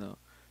gym though.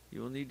 You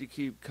will need to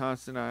keep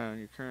constant eye on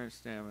your current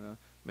stamina,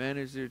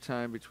 manage your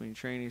time between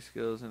training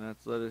skills and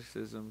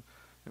athleticism,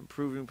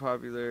 improving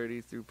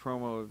popularity through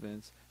promo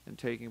events, and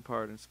taking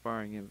part in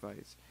sparring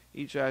invites.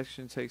 Each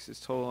action takes its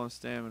toll on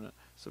stamina,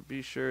 so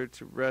be sure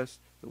to rest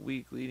the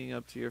week leading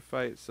up to your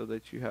fight so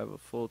that you have a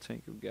full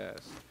tank of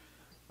gas.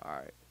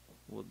 Alright,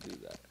 we'll do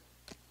that.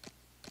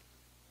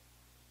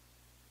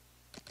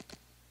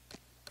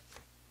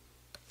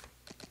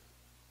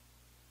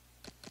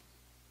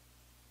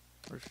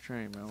 Let's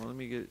train, man. Well, let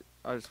me get.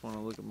 I just want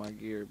to look at my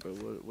gear,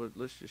 but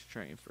let's just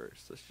train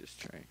first. Let's just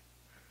train.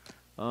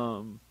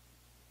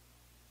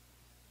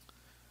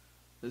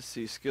 Let's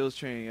see. Skills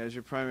training. As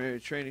your primary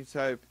training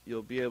type,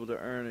 you'll be able to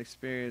earn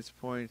experience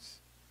points,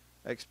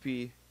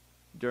 XP,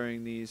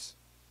 during these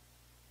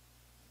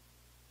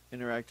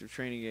interactive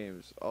training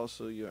games.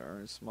 Also, you'll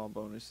earn small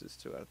bonuses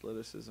to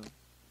athleticism.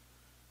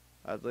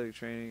 Athletic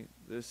training.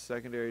 This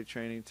secondary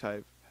training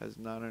type has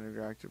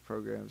non-interactive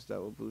programs that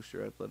will boost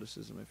your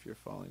athleticism if you're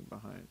falling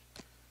behind.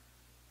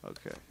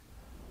 Okay.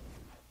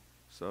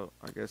 So,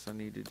 I guess I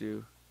need to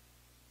do...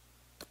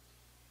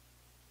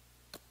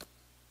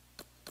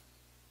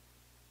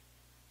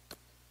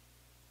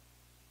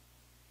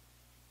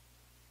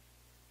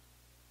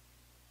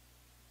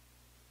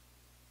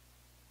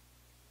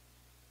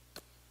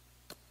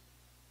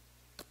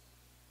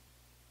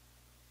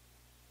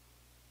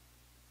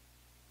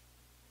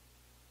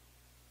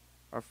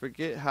 I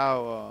forget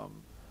how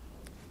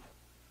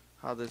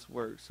this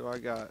works. So I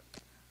got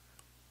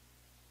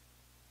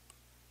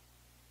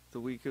the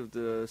week of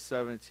the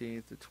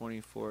 17th, the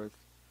 24th,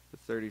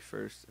 the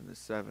 31st, and the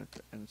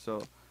 7th. And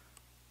so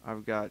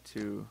I've got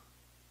to,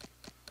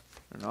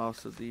 and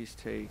also these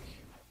take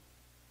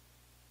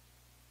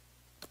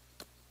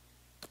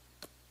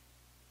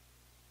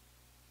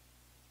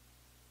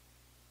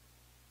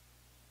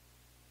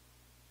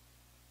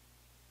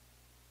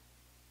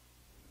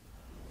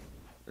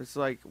It's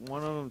like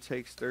one of them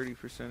takes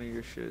 30% of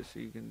your shit, so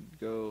you can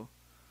go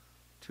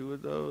 2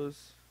 of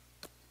those.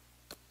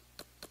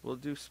 We'll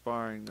do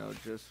sparring though,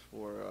 just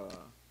for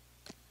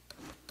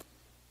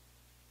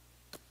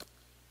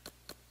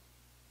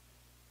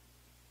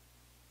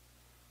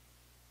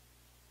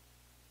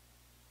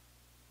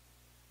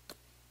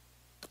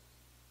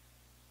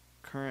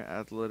current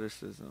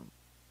athleticism.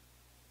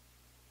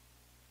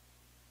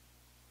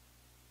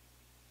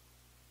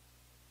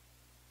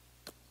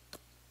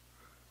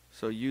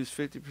 So use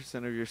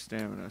 50% of your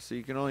stamina. So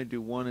you can only do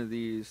 1 of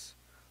these,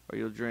 or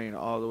you'll drain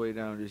all the way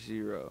down to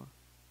 0.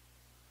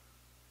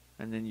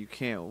 And then you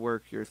can't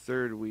work your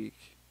 3rd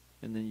week,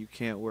 and then you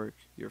can't work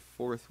your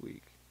 4th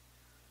week.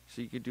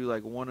 So you could do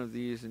like 1 of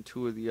these and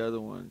 2 of the other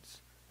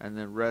ones, and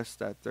then rest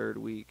that 3rd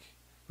week.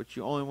 But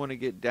you only want to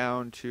get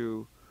down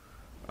to,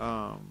 you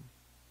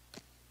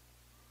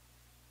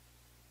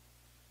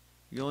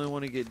only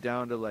want to get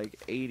down to like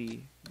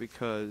 80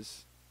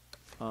 because,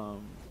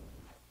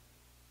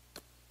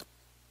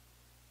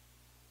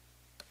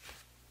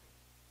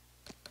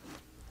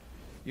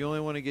 you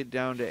only want to get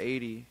down to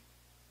 80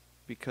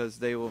 because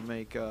they will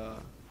make or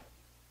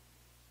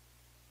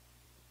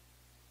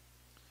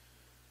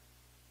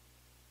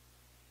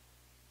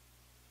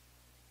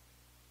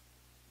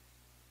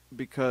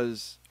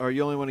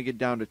you only want to get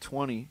down to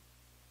 20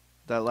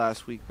 that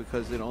last week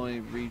because it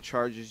only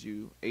recharges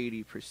you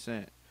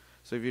 80%.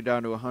 So if you're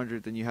down to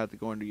 100, then you have to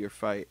go into your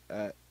fight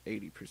at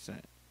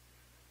 80%.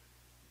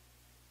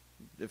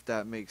 If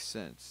that makes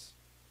sense.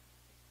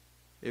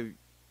 If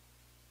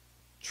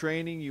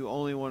training, you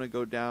only want to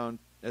go down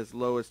as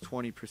low as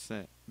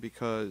 20%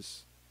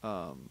 because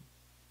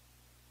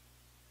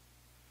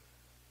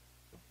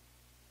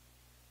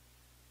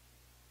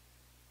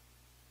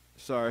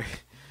sorry.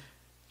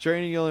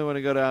 Training, you only want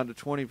to go down to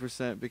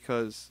 20%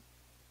 because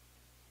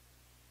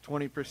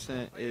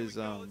 20% is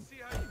Let's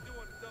see how you do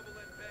on a double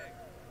end bag.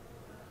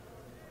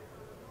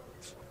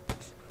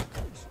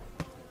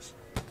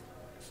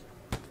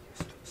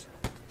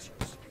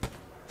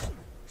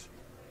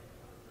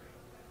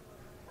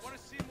 I want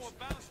to see more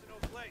bounce in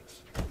those legs.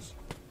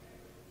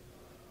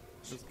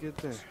 let's get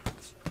there.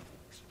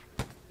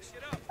 Pick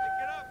it up, pick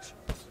it up.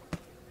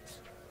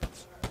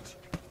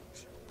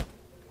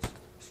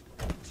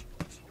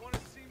 I want to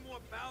see more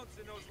bounce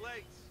in those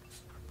legs.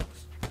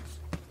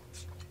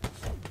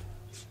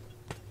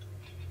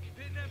 Keep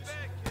hitting that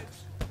bag,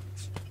 kids.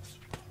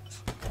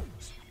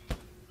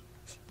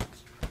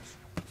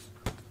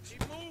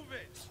 Keep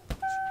moving.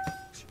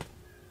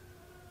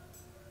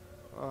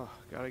 Oh,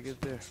 gotta get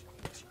there.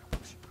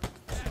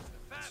 Faster,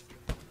 faster.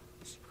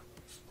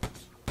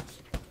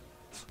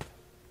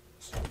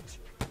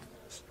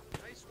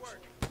 Nice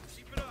work.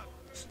 Keep it up.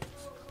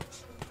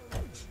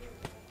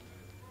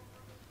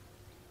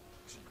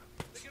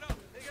 Pick it up,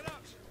 pick it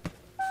up.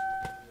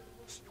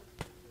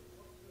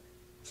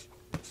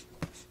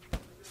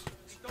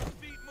 Keep those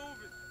feet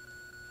moving.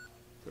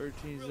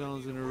 13 Really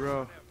zones need in to a work row.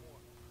 on that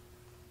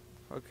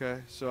more.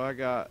 Okay, so I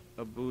got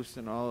a boost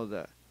in all of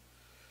that.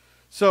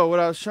 So what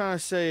I was trying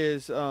to say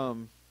is,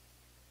 damn,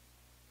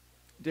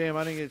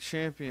 I didn't get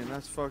champion.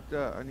 That's fucked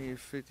up. I need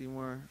 50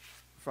 more,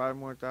 5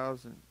 more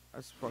thousand.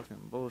 That's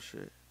fucking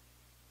bullshit.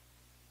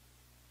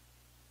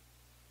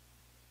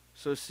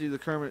 So see, the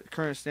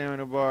current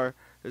stamina bar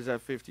is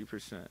at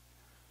 50%.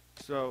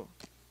 So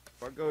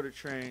if I go to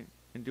train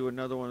and do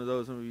another one of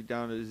those, I'm gonna be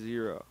down to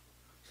 0.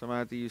 So I'm gonna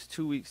have to use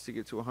 2 weeks to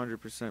get to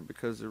 100%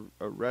 because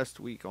a rest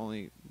week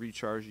only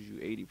recharges you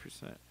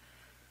 80%.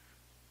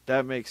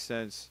 That makes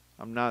sense.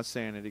 I'm not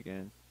saying it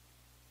again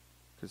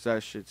because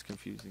that shit's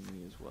confusing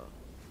me as well.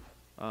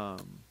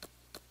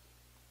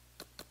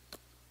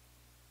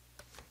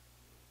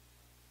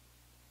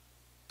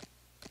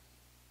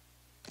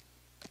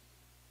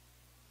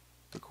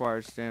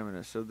 Required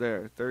stamina. So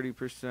there,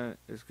 30%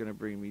 is gonna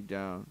bring me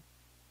down.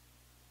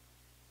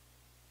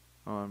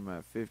 Oh, I'm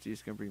at 50.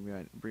 It's gonna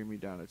bring me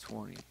down to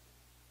 20.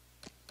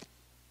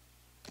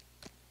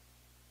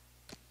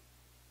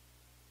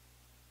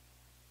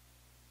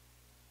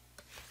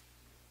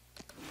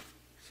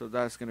 So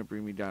that's gonna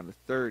bring me down to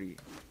 30.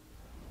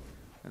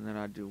 And then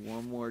I do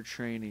one more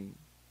training.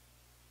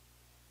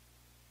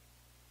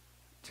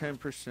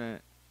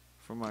 10%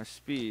 for my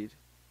speed.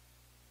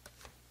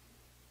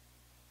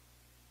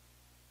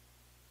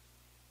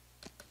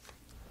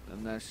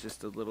 And that's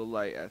just a little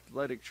light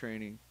athletic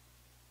training.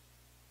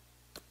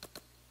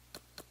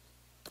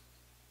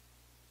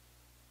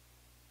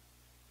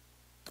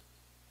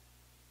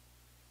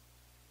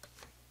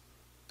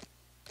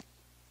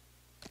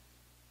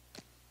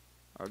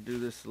 I'll do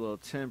this little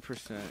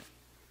 10%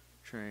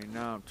 train.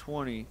 Now I'm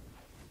 20,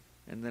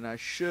 and then I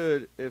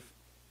should, if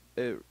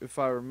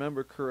I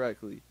remember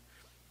correctly,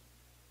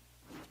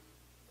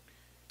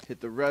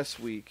 hit the rest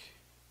week,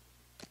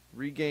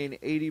 regain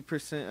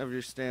 80% of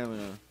your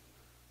stamina.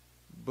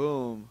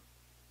 Boom.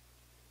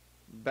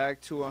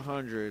 Back to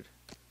 100.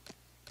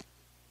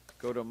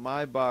 Go to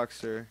my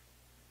boxer.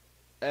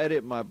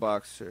 Edit my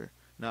boxer.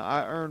 Now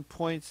I earned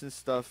points and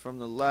stuff from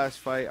the last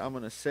fight. I'm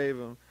gonna save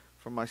them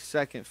for my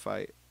second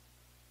fight.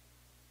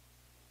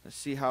 and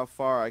see how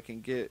far I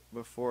can get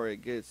before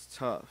it gets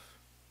tough.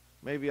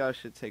 Maybe I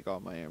should take all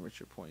my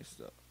amateur points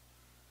though.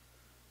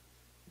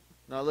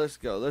 Now let's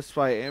go. Let's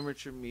fight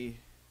amateur me.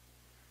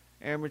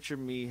 Amateur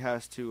me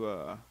has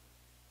to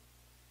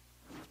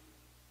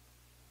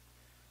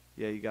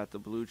yeah, you got the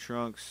blue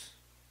trunks.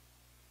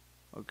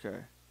 Okay.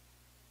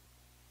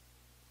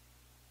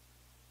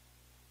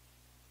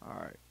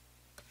 Alright.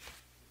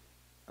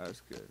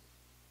 That's good.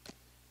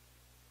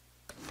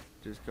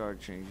 Discard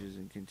changes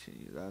and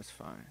continue. That's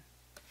fine.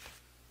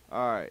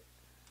 Alright.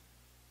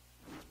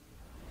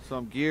 So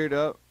I'm geared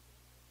up.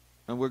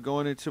 And we're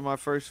going into my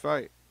first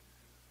fight.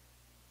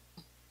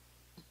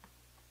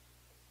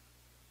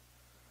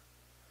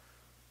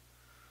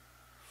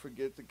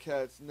 Forget the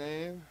cat's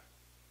name.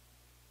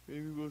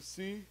 Maybe we'll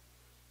see.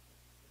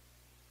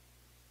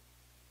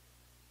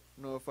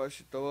 Know if I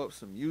should throw up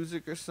some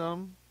music or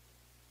something.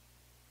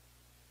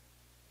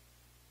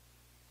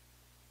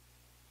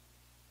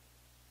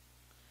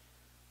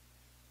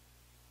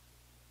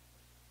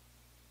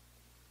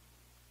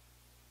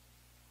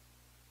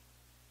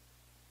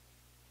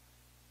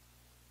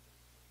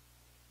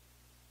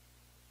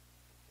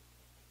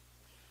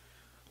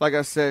 Like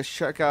I said,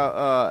 check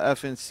out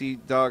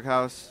FNC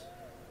Doghouse.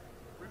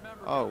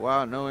 Oh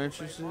wow, no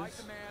entrances.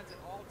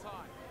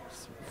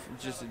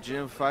 Just a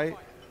gym fight.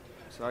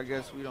 So I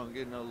guess we don't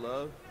get no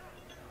love.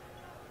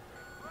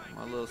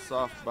 My little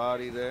soft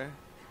body there.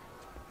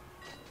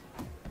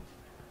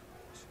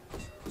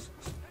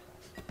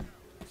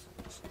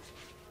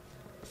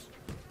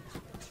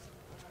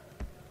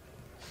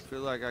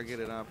 Feel like I get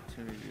an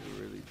opportunity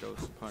to really throw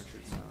some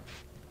punches now.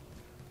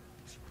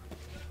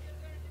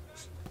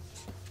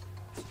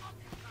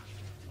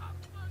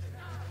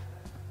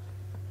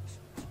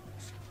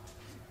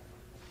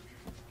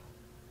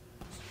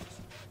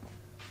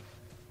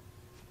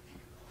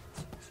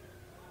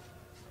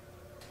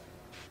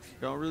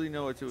 Don't really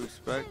know what to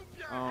expect.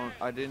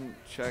 I didn't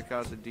check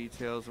out the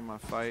details of my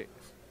fight.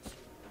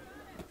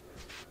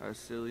 That's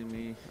silly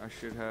me. I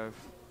should have.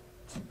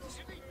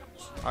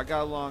 I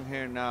got long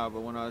hair now,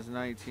 but when I was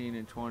 19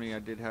 and 20, I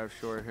did have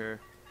short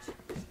hair.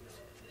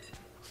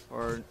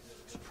 Or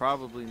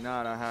probably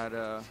not. I had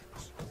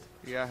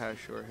yeah, I had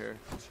short hair.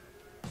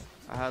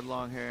 I had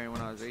long hair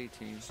when I was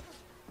 18.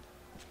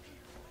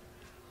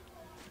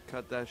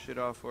 Cut that shit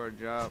off for a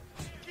job.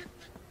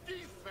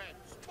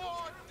 Defense, more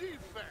defense.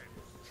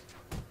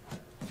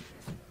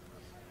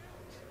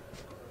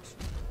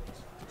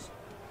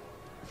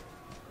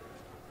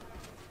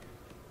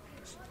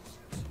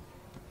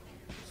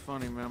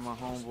 Funny, man, my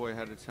homeboy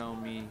had to tell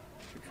me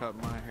to cut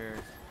my hair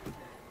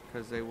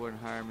because they wouldn't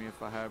hire me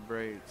if I had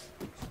braids.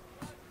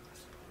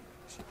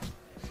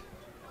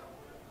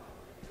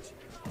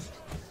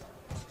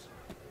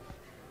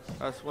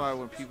 That's why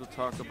when people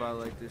talk about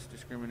like this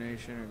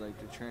discrimination or like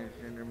the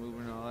transgender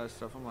movement and all that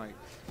stuff, I'm like,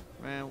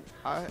 man,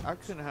 I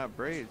couldn't have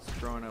braids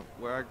growing up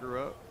where I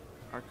grew up.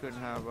 I couldn't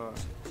have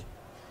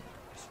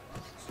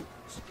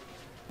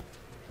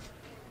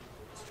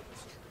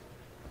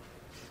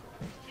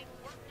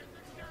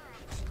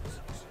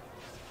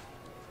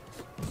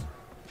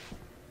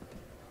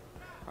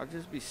I'll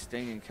just be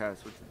stinging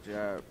cats with the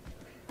jab.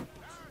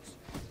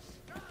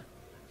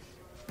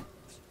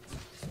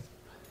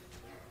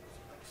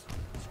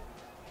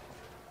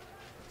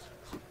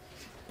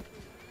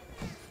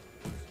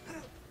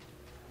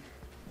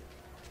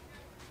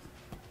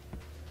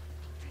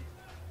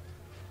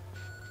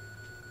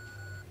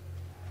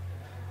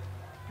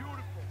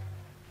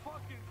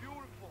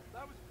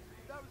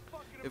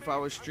 If I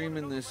was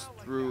streaming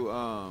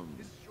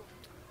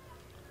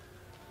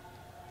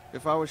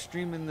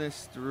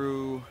this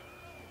through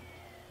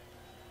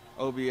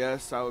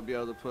OBS, I would be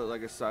able to put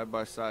like a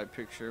side-by-side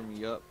picture of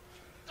me up.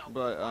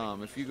 But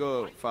if you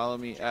go follow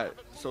me at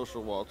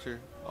Social Walter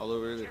all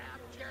over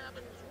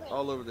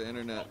the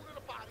internet,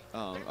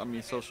 I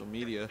mean social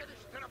media,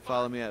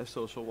 follow me at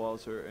Social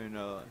Walter, and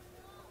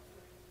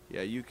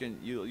yeah,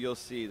 you'll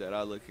see that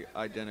I look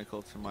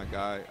identical to my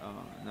guy,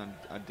 and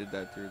I did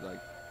that through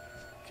like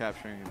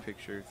capturing a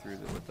picture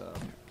with the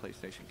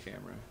PlayStation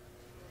camera.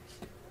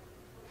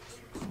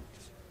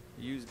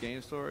 Used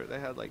game store, they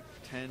had like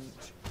 10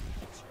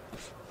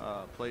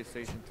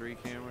 PlayStation 3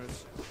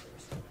 cameras,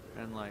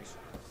 and like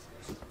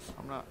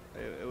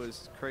it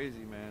was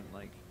crazy, man.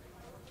 Like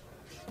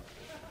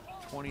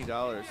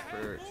 $20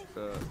 for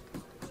the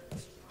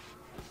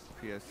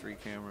PS3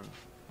 camera.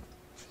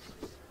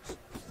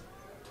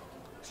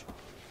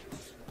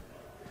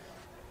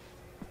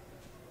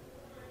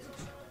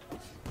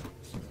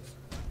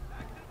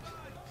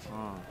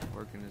 Oh,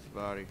 working his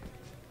body.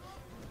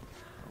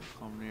 Don't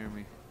come near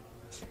me.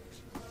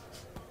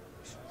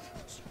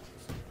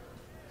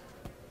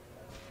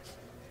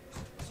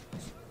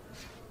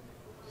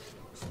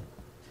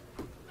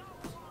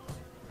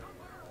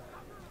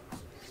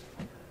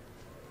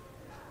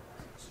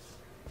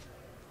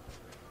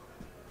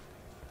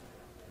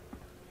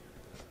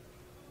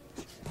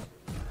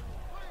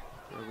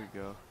 There we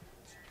go.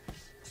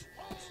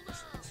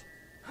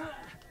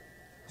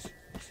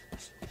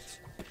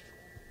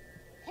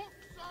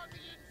 Hooks on the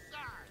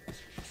inside.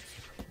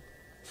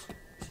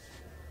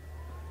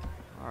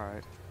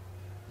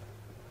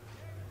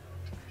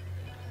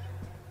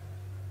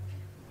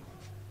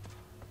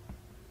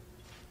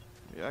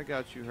 I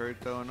got you hurt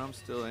though, and I'm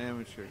still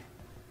amateur.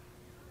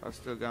 I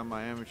still got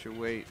my amateur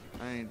weight.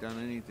 I ain't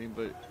done anything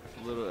but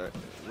a little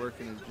work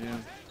in the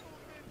gym.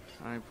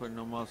 I ain't putting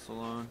no muscle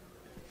on.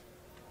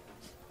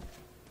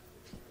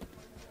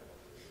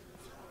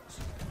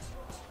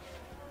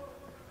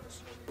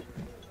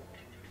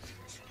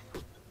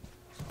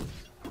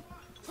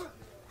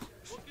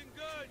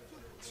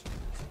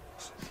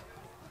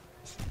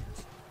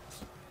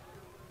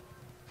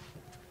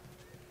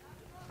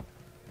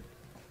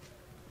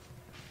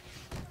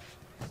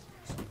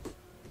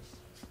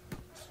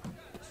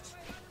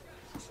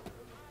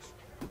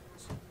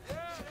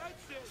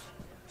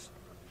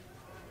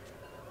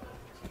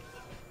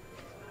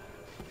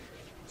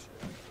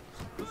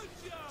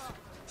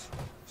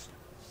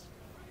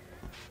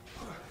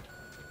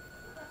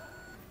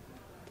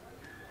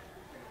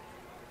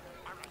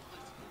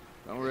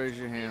 Don't raise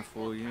your hand,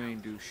 fool. You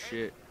ain't do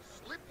shit.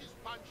 Slip his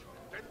punch,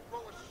 then throw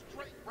it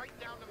straight right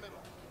down the middle.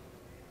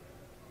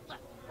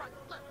 Left,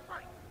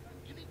 right.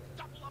 You need to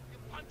double up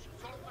your punches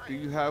all night. Do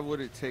you have what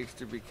it takes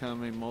to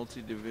become a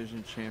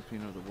multi-division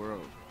champion of the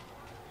world?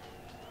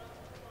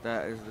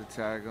 That is the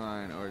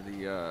tagline or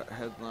the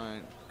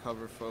headline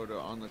cover photo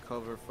on the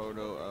cover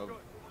photo of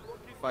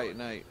Fight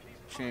Night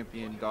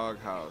Champion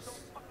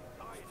Doghouse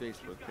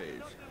Facebook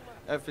page.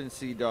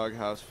 FNC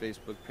Doghouse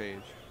Facebook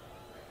page.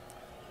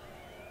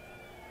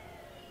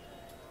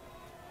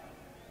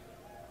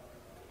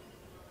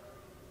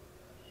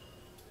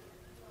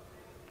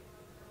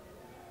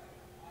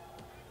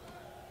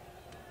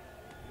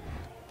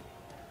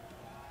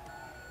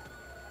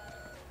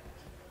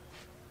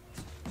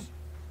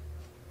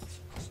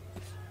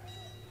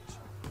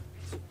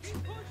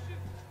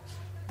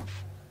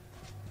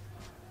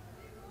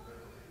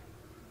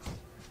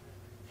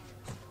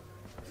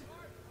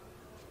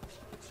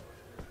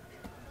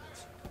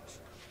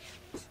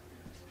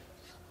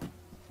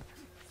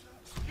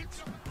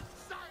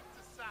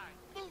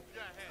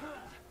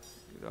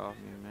 Get off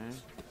me, man.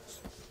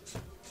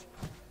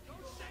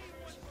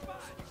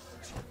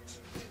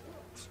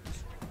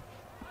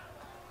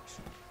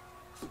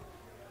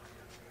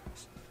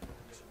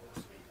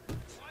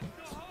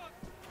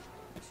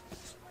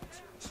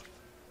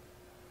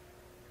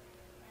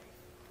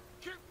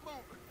 Keep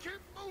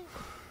moving.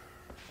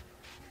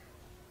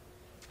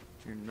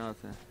 You're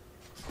nothing.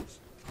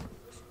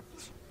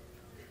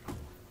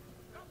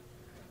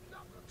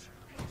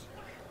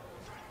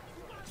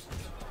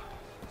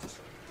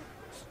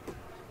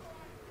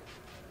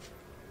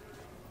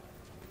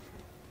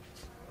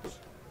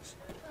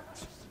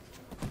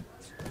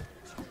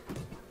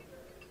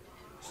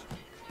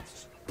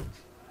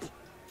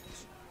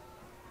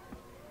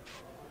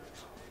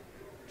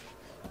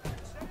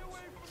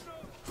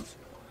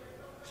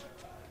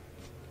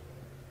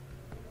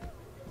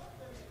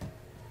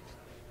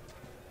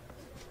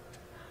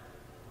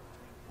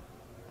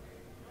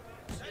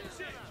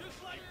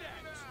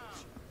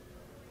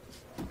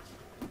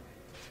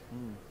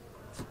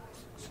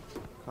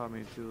 Caught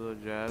me two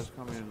little jabs,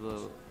 caught me a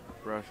little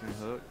Russian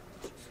hook.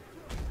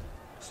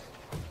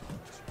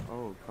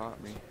 Oh, caught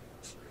me.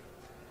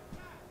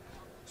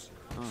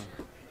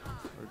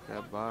 Hurt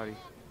that body.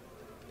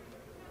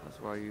 That's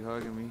why you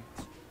hugging me.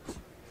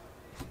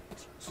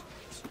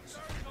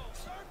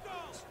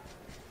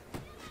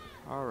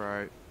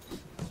 Alright.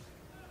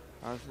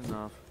 That's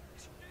enough.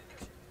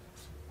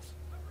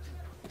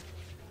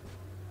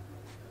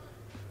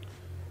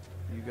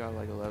 You got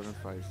like 11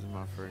 fights. This is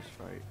my first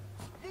fight.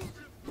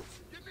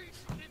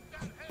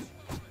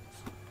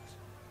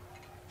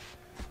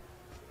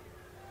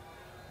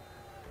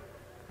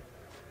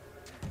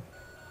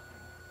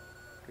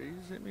 Could you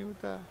just hit me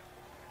with that?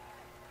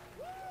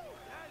 Woo!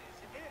 That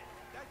is it.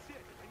 That's it.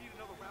 I need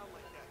another round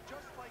like that.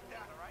 Just like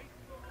that, all right?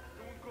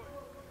 Doing good.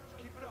 Just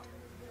keep it up.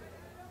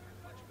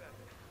 Much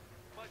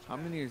better. How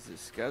many is it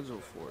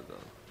scheduled for,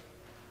 though?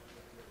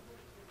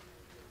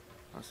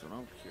 That's what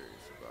I'm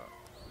curious about.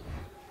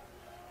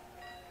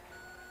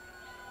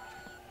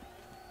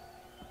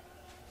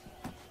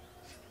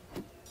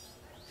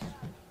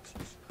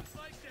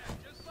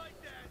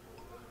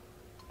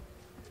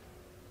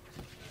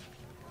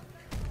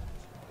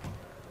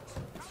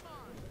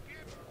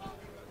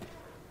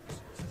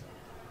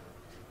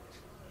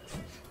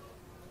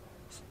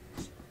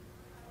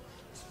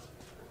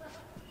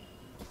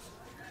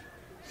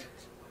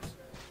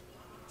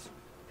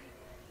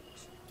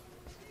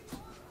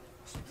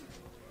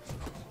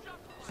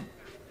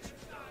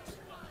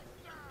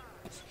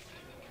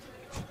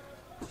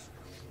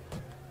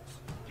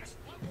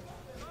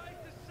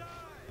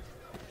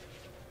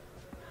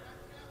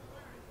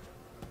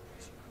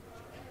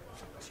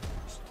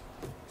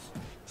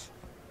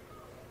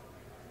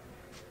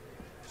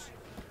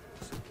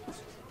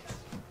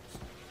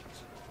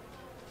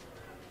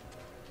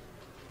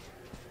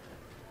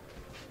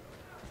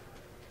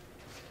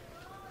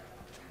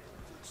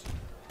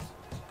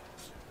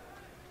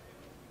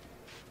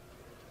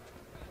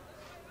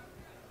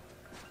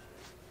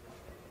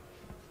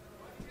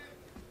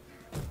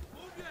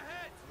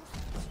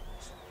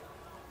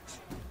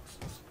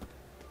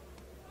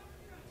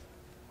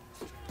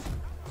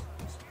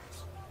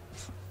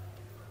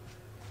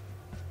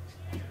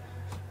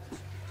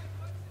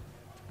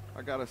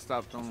 I gotta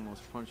stop throwing those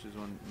punches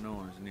when no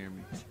one's near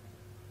me.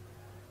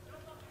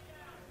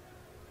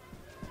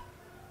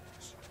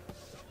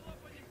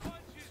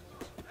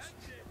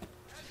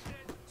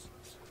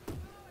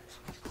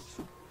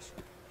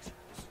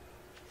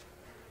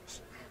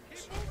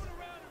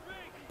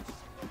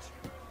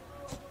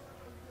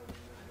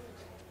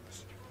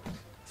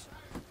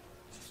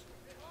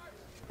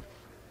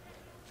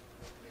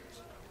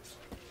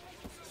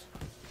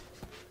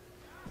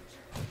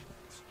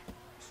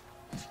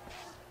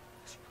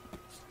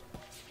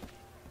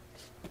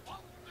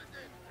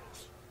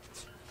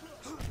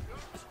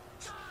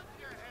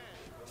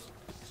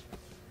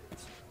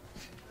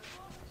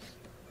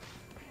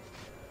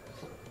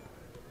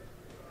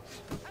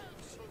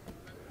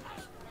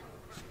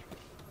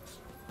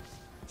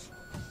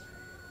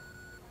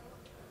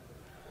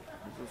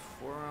 Is this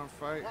a 4-round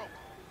fight?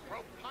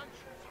 Throw punches,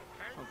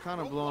 okay? I'm kind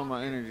of blowing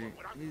my energy.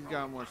 He's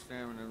got more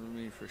stamina than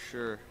me for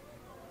sure.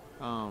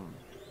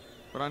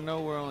 But I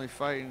know we're only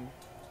fighting.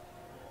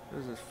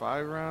 This is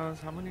 5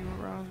 rounds. How many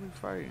rounds we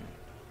fighting?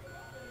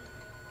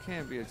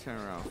 Can't be a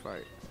 10-round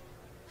fight.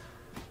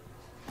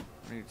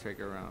 I need to take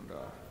a round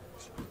off.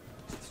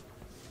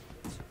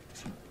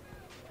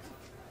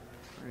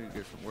 I need to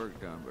get some work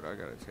done, but I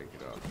gotta take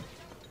it off.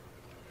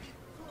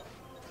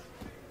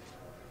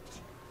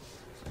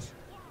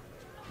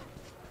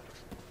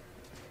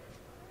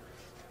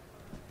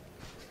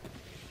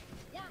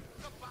 Work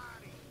the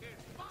body in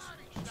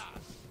body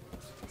shots.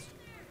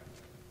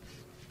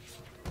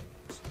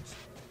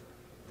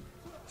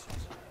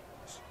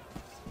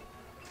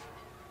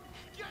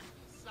 Get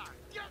inside,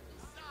 get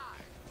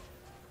inside.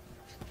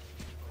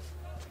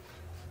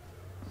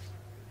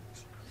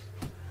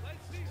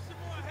 Let's see some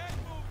more head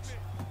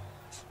movement.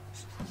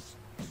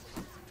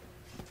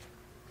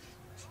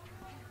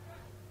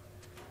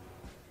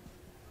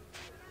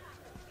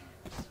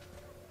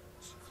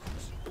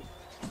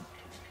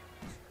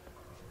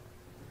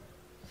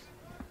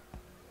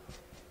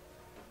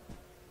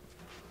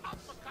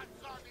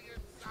 Uppercuts on the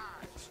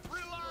inside.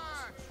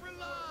 Relax,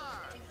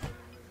 relax.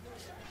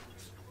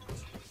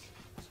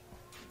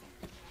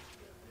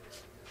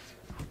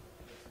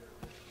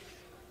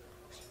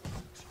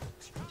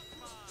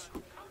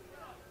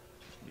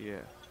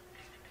 Yeah.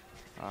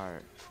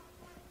 Alright.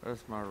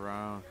 That's my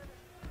round.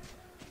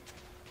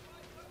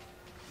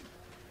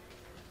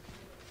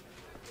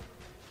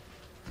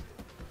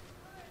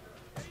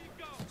 There you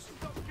go. It's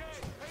okay.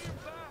 Pay him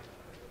back.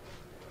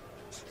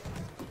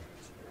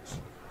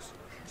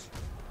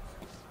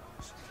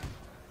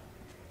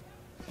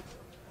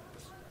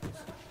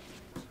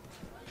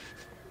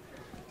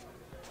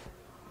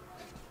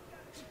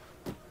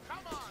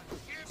 Come on,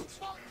 get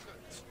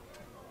focused.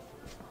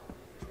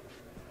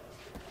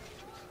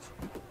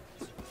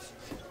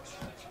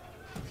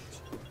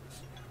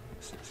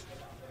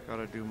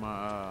 Gotta do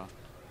my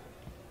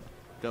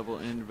double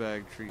end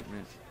bag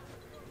treatment.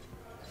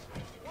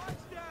 Watch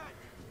that.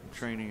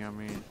 Training, I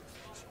mean.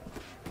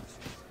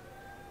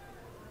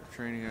 The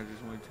training I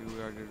just went to,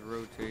 where I just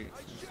rotate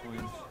and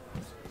swing.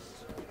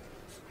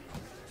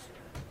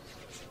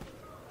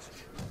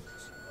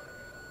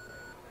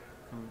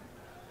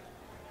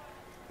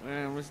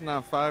 Man, it's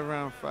not a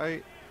 5-round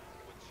fight.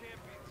 What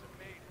champions are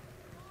made of.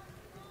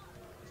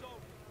 It's over.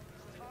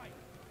 It's tight.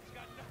 He's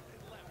got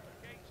nothing left,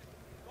 okay? Just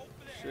go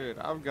for the head.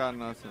 Shit, I've got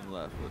nothing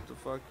left. What the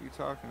fuck you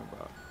talking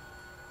about?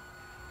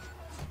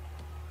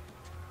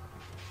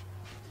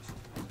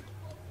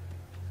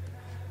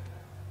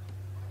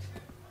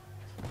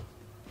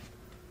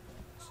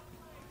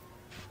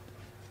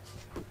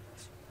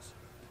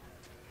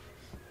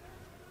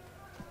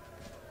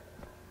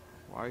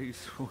 Why are you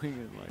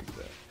swinging like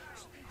that?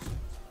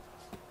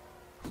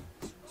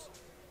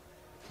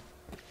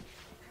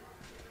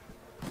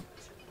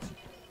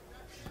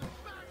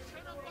 Back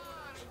to the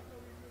body.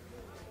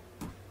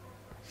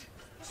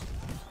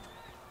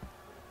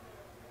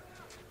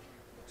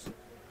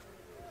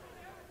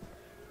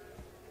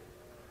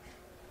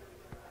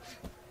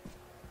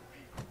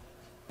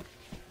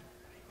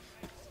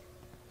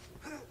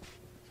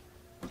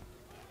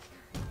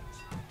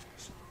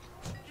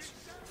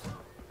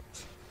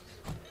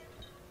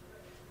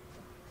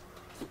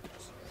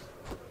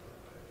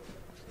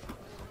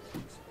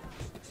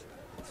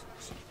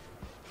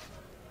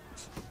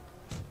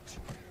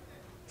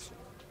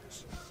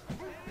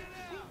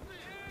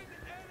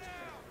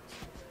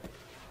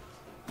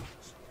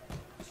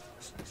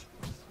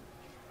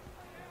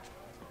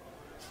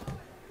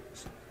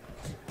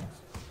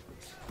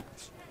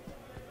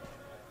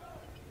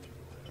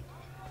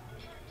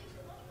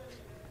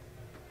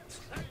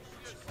 Pace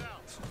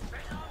yourself.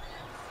 Stay on the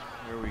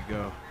inside. Here we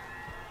go.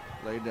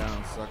 Lay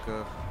down,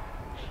 sucker.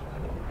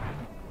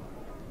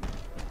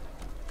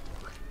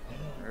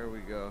 There we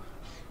go.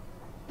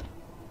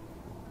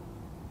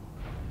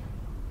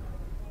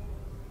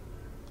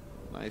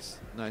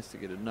 Nice to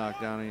get a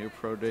knockdown in your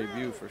pro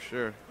debut for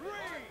sure. 3,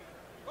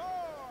 4,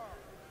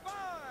 5,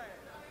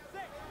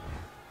 6.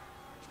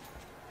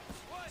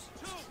 1,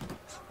 2.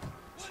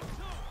 1, 2.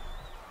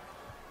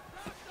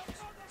 Knock the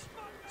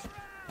motherfucker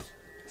out.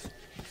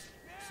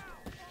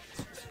 Now.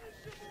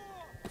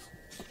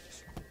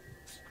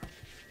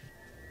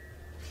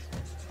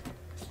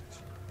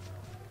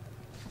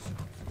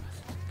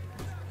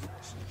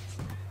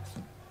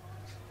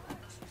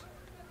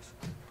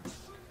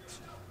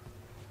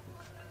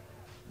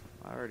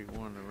 I already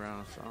won the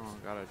round, so I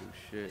don't gotta do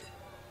shit.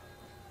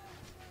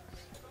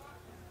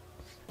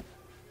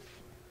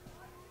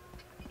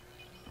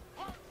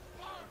 I'm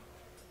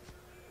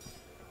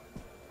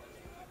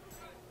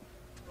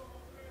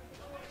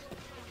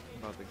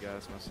about to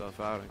gas myself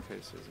out in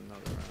case there's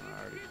another round. I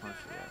already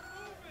punched that.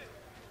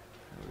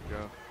 There we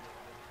go.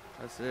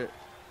 That's it.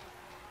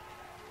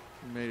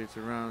 We made it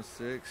to round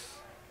 6.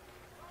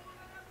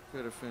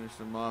 Could have finished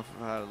them off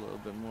if I had a little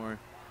bit more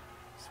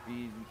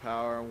speed and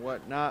power and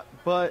whatnot,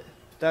 but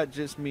that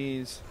just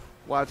means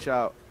watch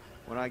out.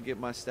 When I get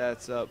my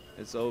stats up,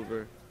 it's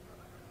over.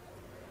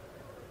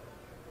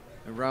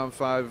 And round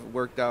 5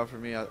 worked out for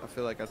me. I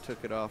feel like I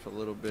took it off a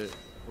little bit.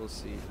 We'll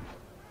see.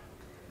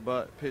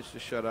 But pitched a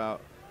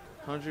shutout.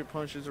 100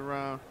 punches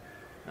around.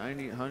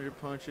 90,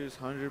 100 punches,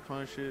 100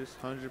 punches,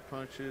 100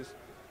 punches.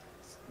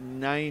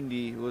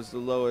 90 was the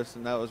lowest,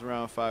 and that was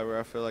round 5 where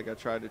I feel like I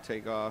tried to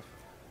take off.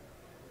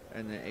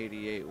 And then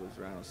 88 was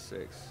round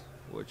 6,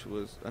 which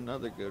was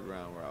another good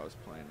round where I was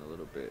playing a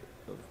little bit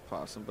of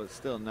possum, but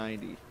still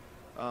 90.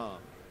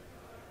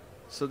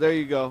 So there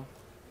you go.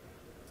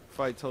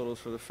 Fight totals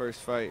for the first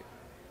fight.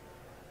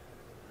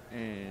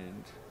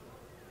 And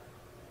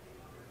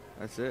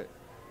that's it.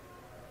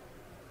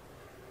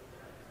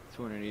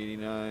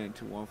 289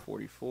 to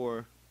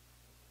 144.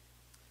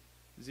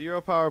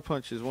 0 power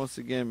punches once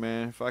again,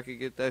 man. If I could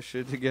get that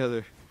shit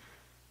together,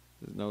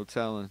 there's no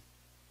telling.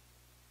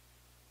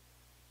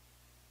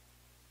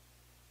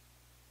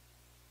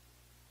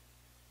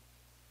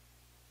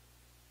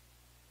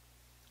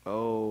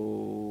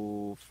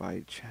 Oh,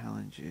 fight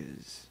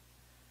challenges.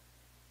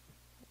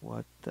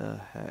 What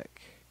the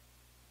heck?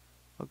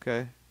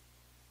 Okay.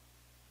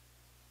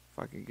 If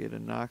I can get a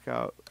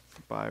knockout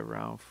by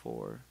round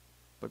 4.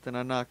 But then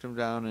I knocked him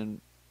down in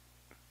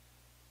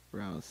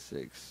round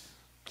 6.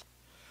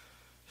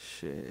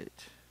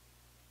 Shit.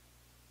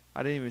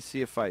 I didn't even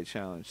see a fight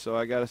challenge. So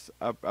I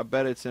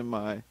bet it's in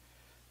my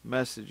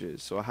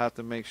messages. So I have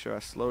to make sure I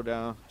slow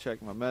down,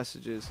 check my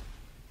messages.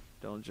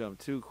 Don't jump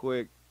too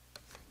quick.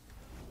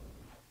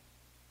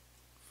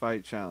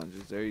 Fight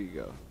challenges. There you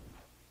go.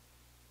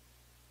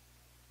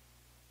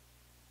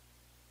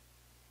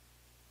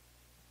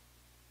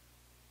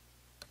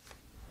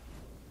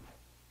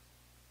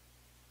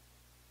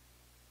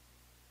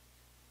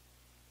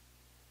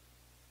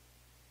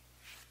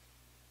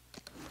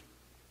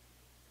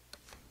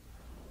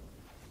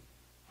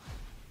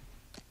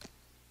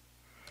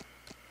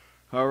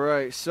 All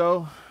right,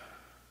 so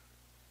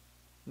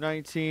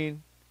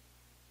 19.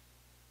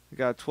 We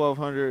got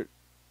 1,200, a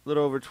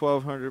little over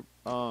 1,200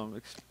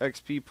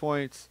 XP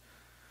points.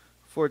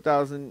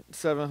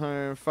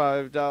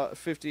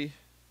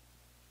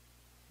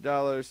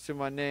 $4,750 to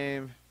my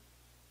name.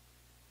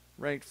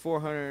 Ranked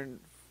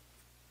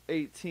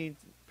 418th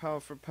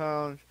pound for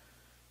pound,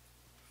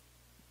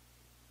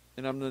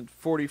 and I'm the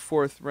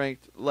 44th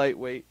ranked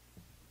lightweight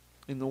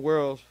in the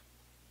world.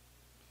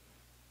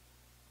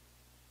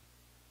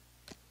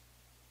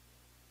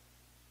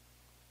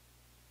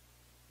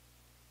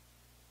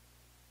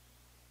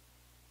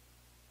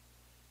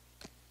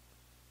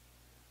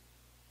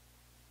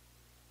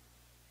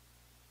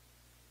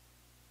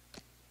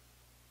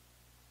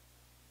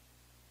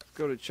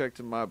 Go to check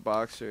to my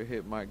boxer,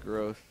 hit my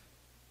growth,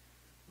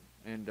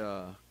 and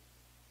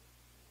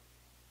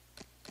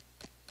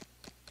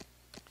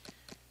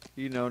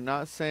you know,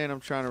 not saying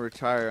I'm trying to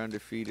retire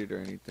undefeated or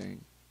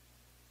anything.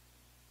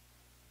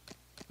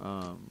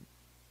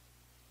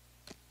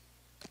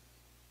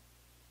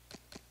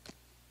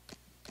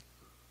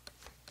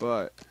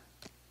 But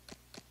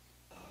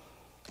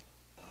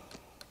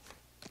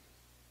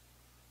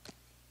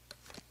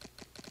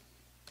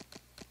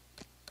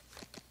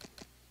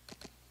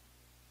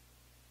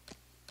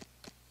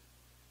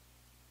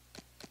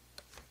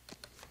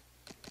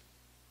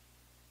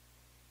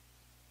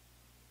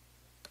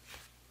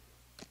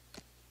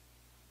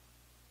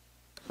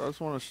so I just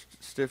want to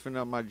stiffen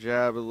up my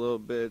jab a little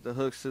bit. The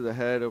hooks to the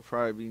head will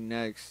probably be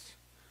next.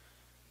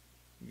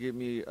 Get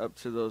me up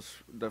to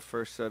the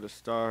first set of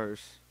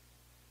stars.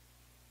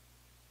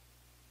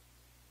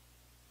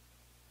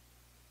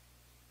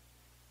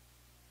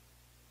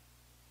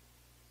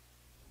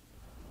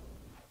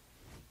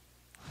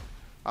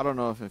 I don't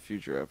know if in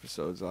future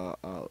episodes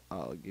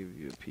I'll give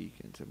you a peek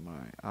into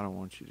my. I don't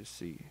want you to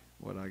see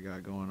what I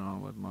got going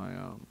on with my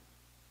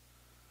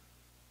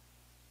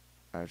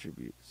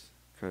attributes,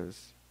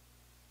 cause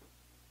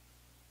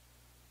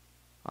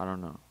I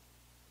don't know.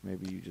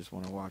 Maybe you just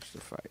want to watch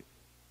the fight.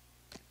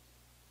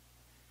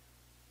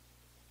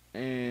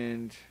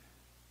 And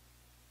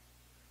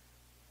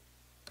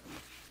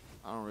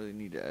I don't really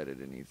need to edit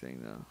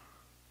anything though.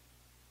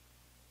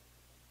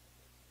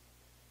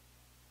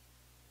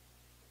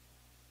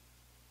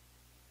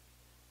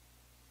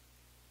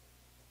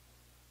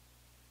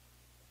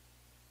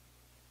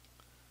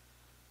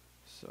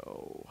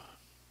 So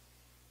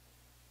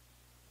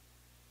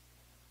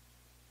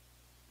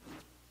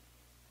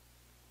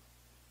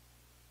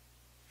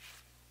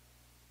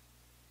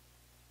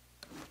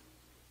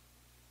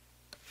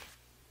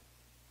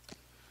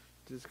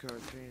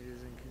Discard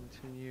changes and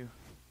continue.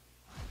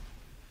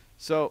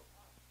 So,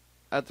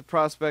 at the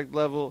prospect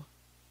level,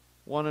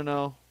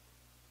 1-0.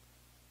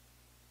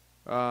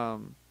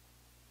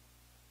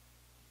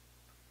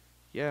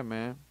 Yeah,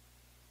 man.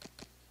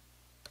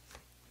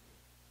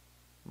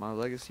 My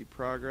legacy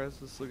progress.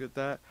 Let's look at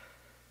that.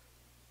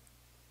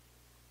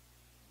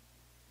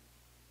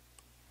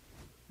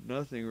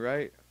 Nothing,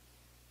 right?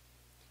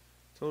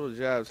 Total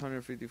jabs,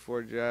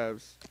 154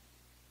 jabs.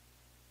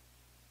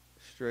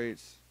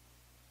 Straights.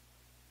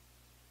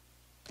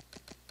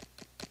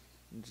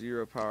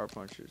 0 power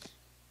punches.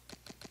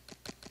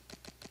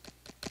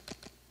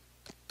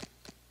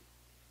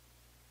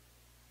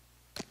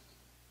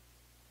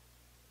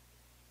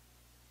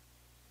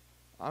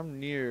 I'm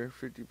near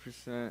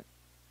 50%.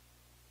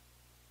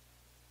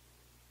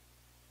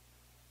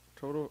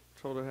 Total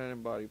head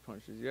and body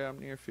punches. Yeah, I'm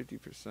near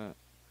 50%.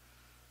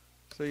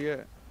 So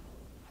yeah,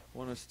 I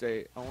want to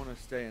stay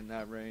in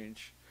that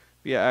range.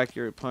 Be an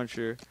accurate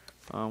puncher.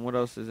 What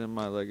else is in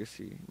my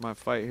legacy? My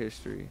fight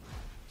history.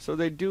 So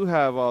they do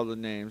have all the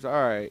names. All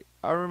right.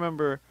 I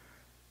remember.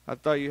 I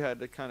thought you had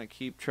to kind of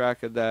keep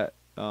track of that.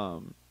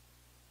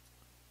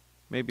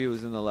 Maybe it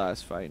was in the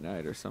last fight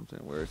night or something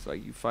where it's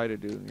like you fight a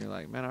dude and you're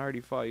like, man, I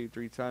already fought you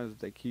 3 times. But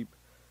they keep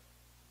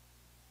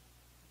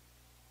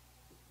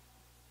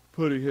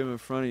putting him in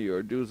front of you,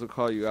 or dudes will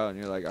call you out and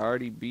you're like, I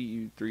already beat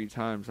you 3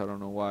 times. I don't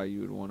know why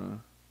you would want to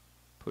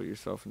put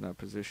yourself in that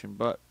position.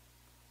 But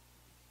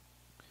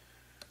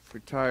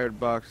retired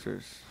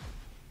boxers,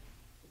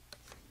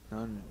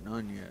 none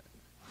yet.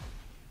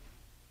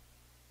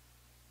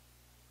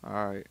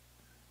 All right.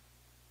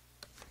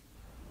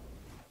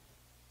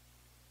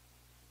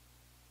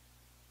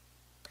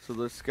 So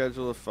let's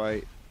schedule a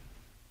fight.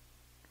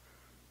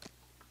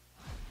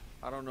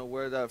 I don't know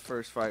where that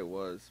first fight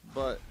was,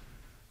 but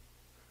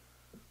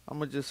I'm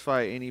going to just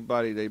fight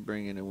anybody they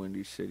bring into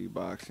Windy City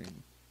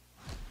Boxing.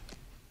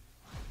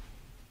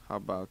 How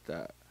about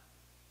that?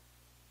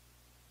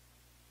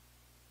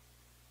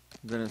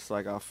 Then it's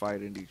like I'll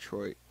fight in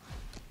Detroit.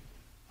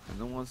 And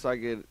then once I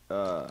get,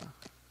 I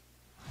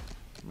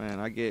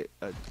get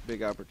a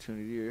big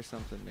opportunity or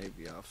something,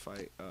 maybe I'll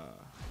fight,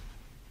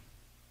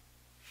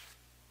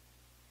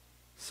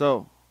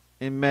 So,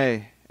 in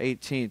May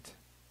 18th,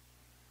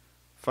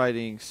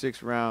 fighting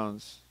 6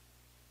 rounds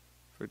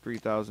for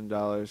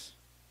 $3,000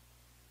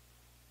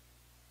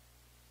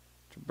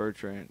 to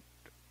Bertrand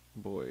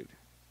Boyd.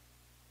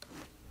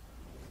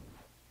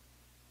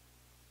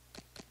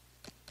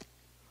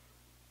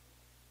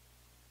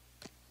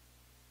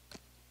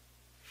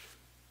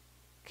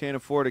 Can't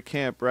afford a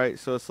camp, right?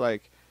 So it's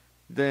like,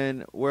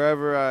 then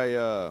wherever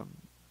I,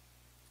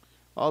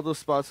 all those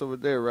spots over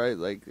there, right?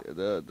 Like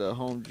the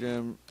home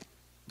gym,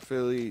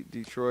 Philly,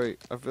 Detroit.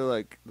 I feel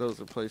like those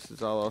are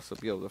places I'll also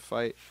be able to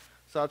fight.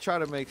 So I'll try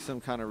to make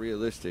some kind of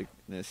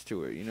realisticness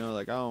to it, you know?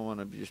 Like, I don't want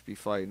to just be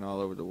fighting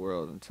all over the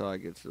world until I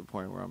get to the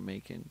point where I'm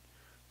making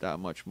that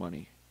much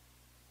money.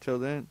 Till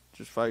then,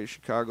 just fight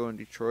Chicago and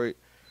Detroit,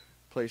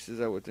 places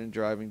that within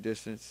driving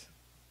distance.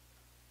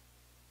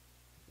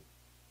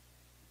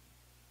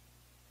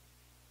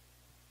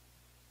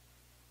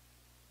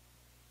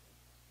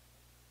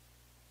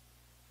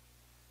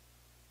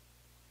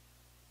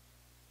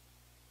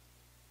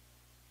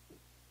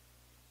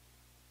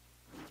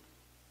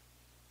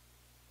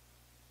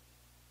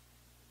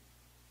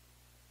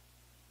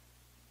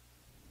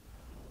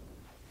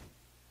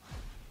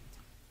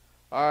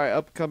 Alright,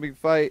 upcoming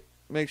fight.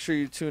 Make sure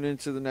you tune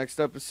into the next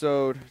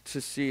episode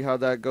to see how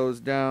that goes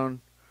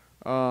down.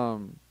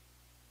 Thank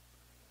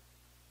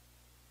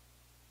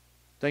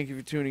you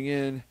for tuning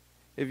in.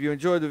 If you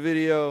enjoyed the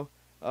video,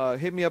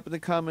 hit me up in the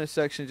comment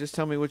section. Just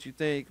tell me what you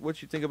think.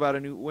 What you think about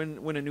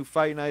when a new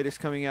fight night is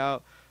coming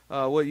out.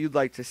 What you'd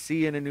like to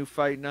see in a new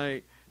fight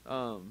night.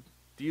 Do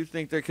you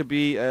think there could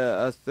be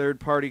a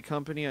third-party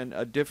company,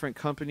 a different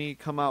company,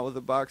 come out with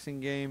a boxing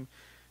game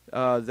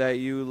that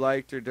you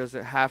liked, or does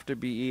it have to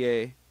be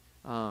EA?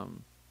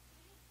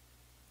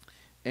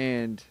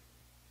 And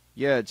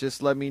yeah,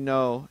 just let me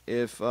know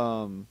if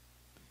you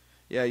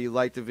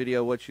liked the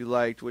video, what you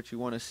liked, what you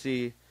want to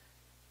see,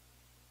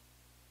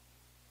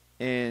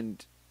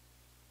 and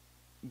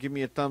give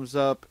me a thumbs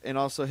up, and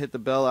also hit the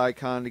bell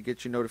icon to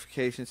get your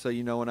notifications so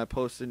you know when I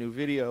post a new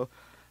video.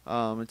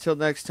 Until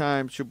next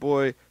time, it's your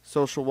boy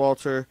Social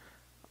Walter.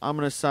 I'm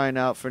gonna sign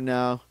out for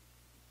now.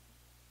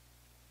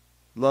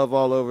 Love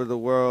all over the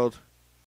world.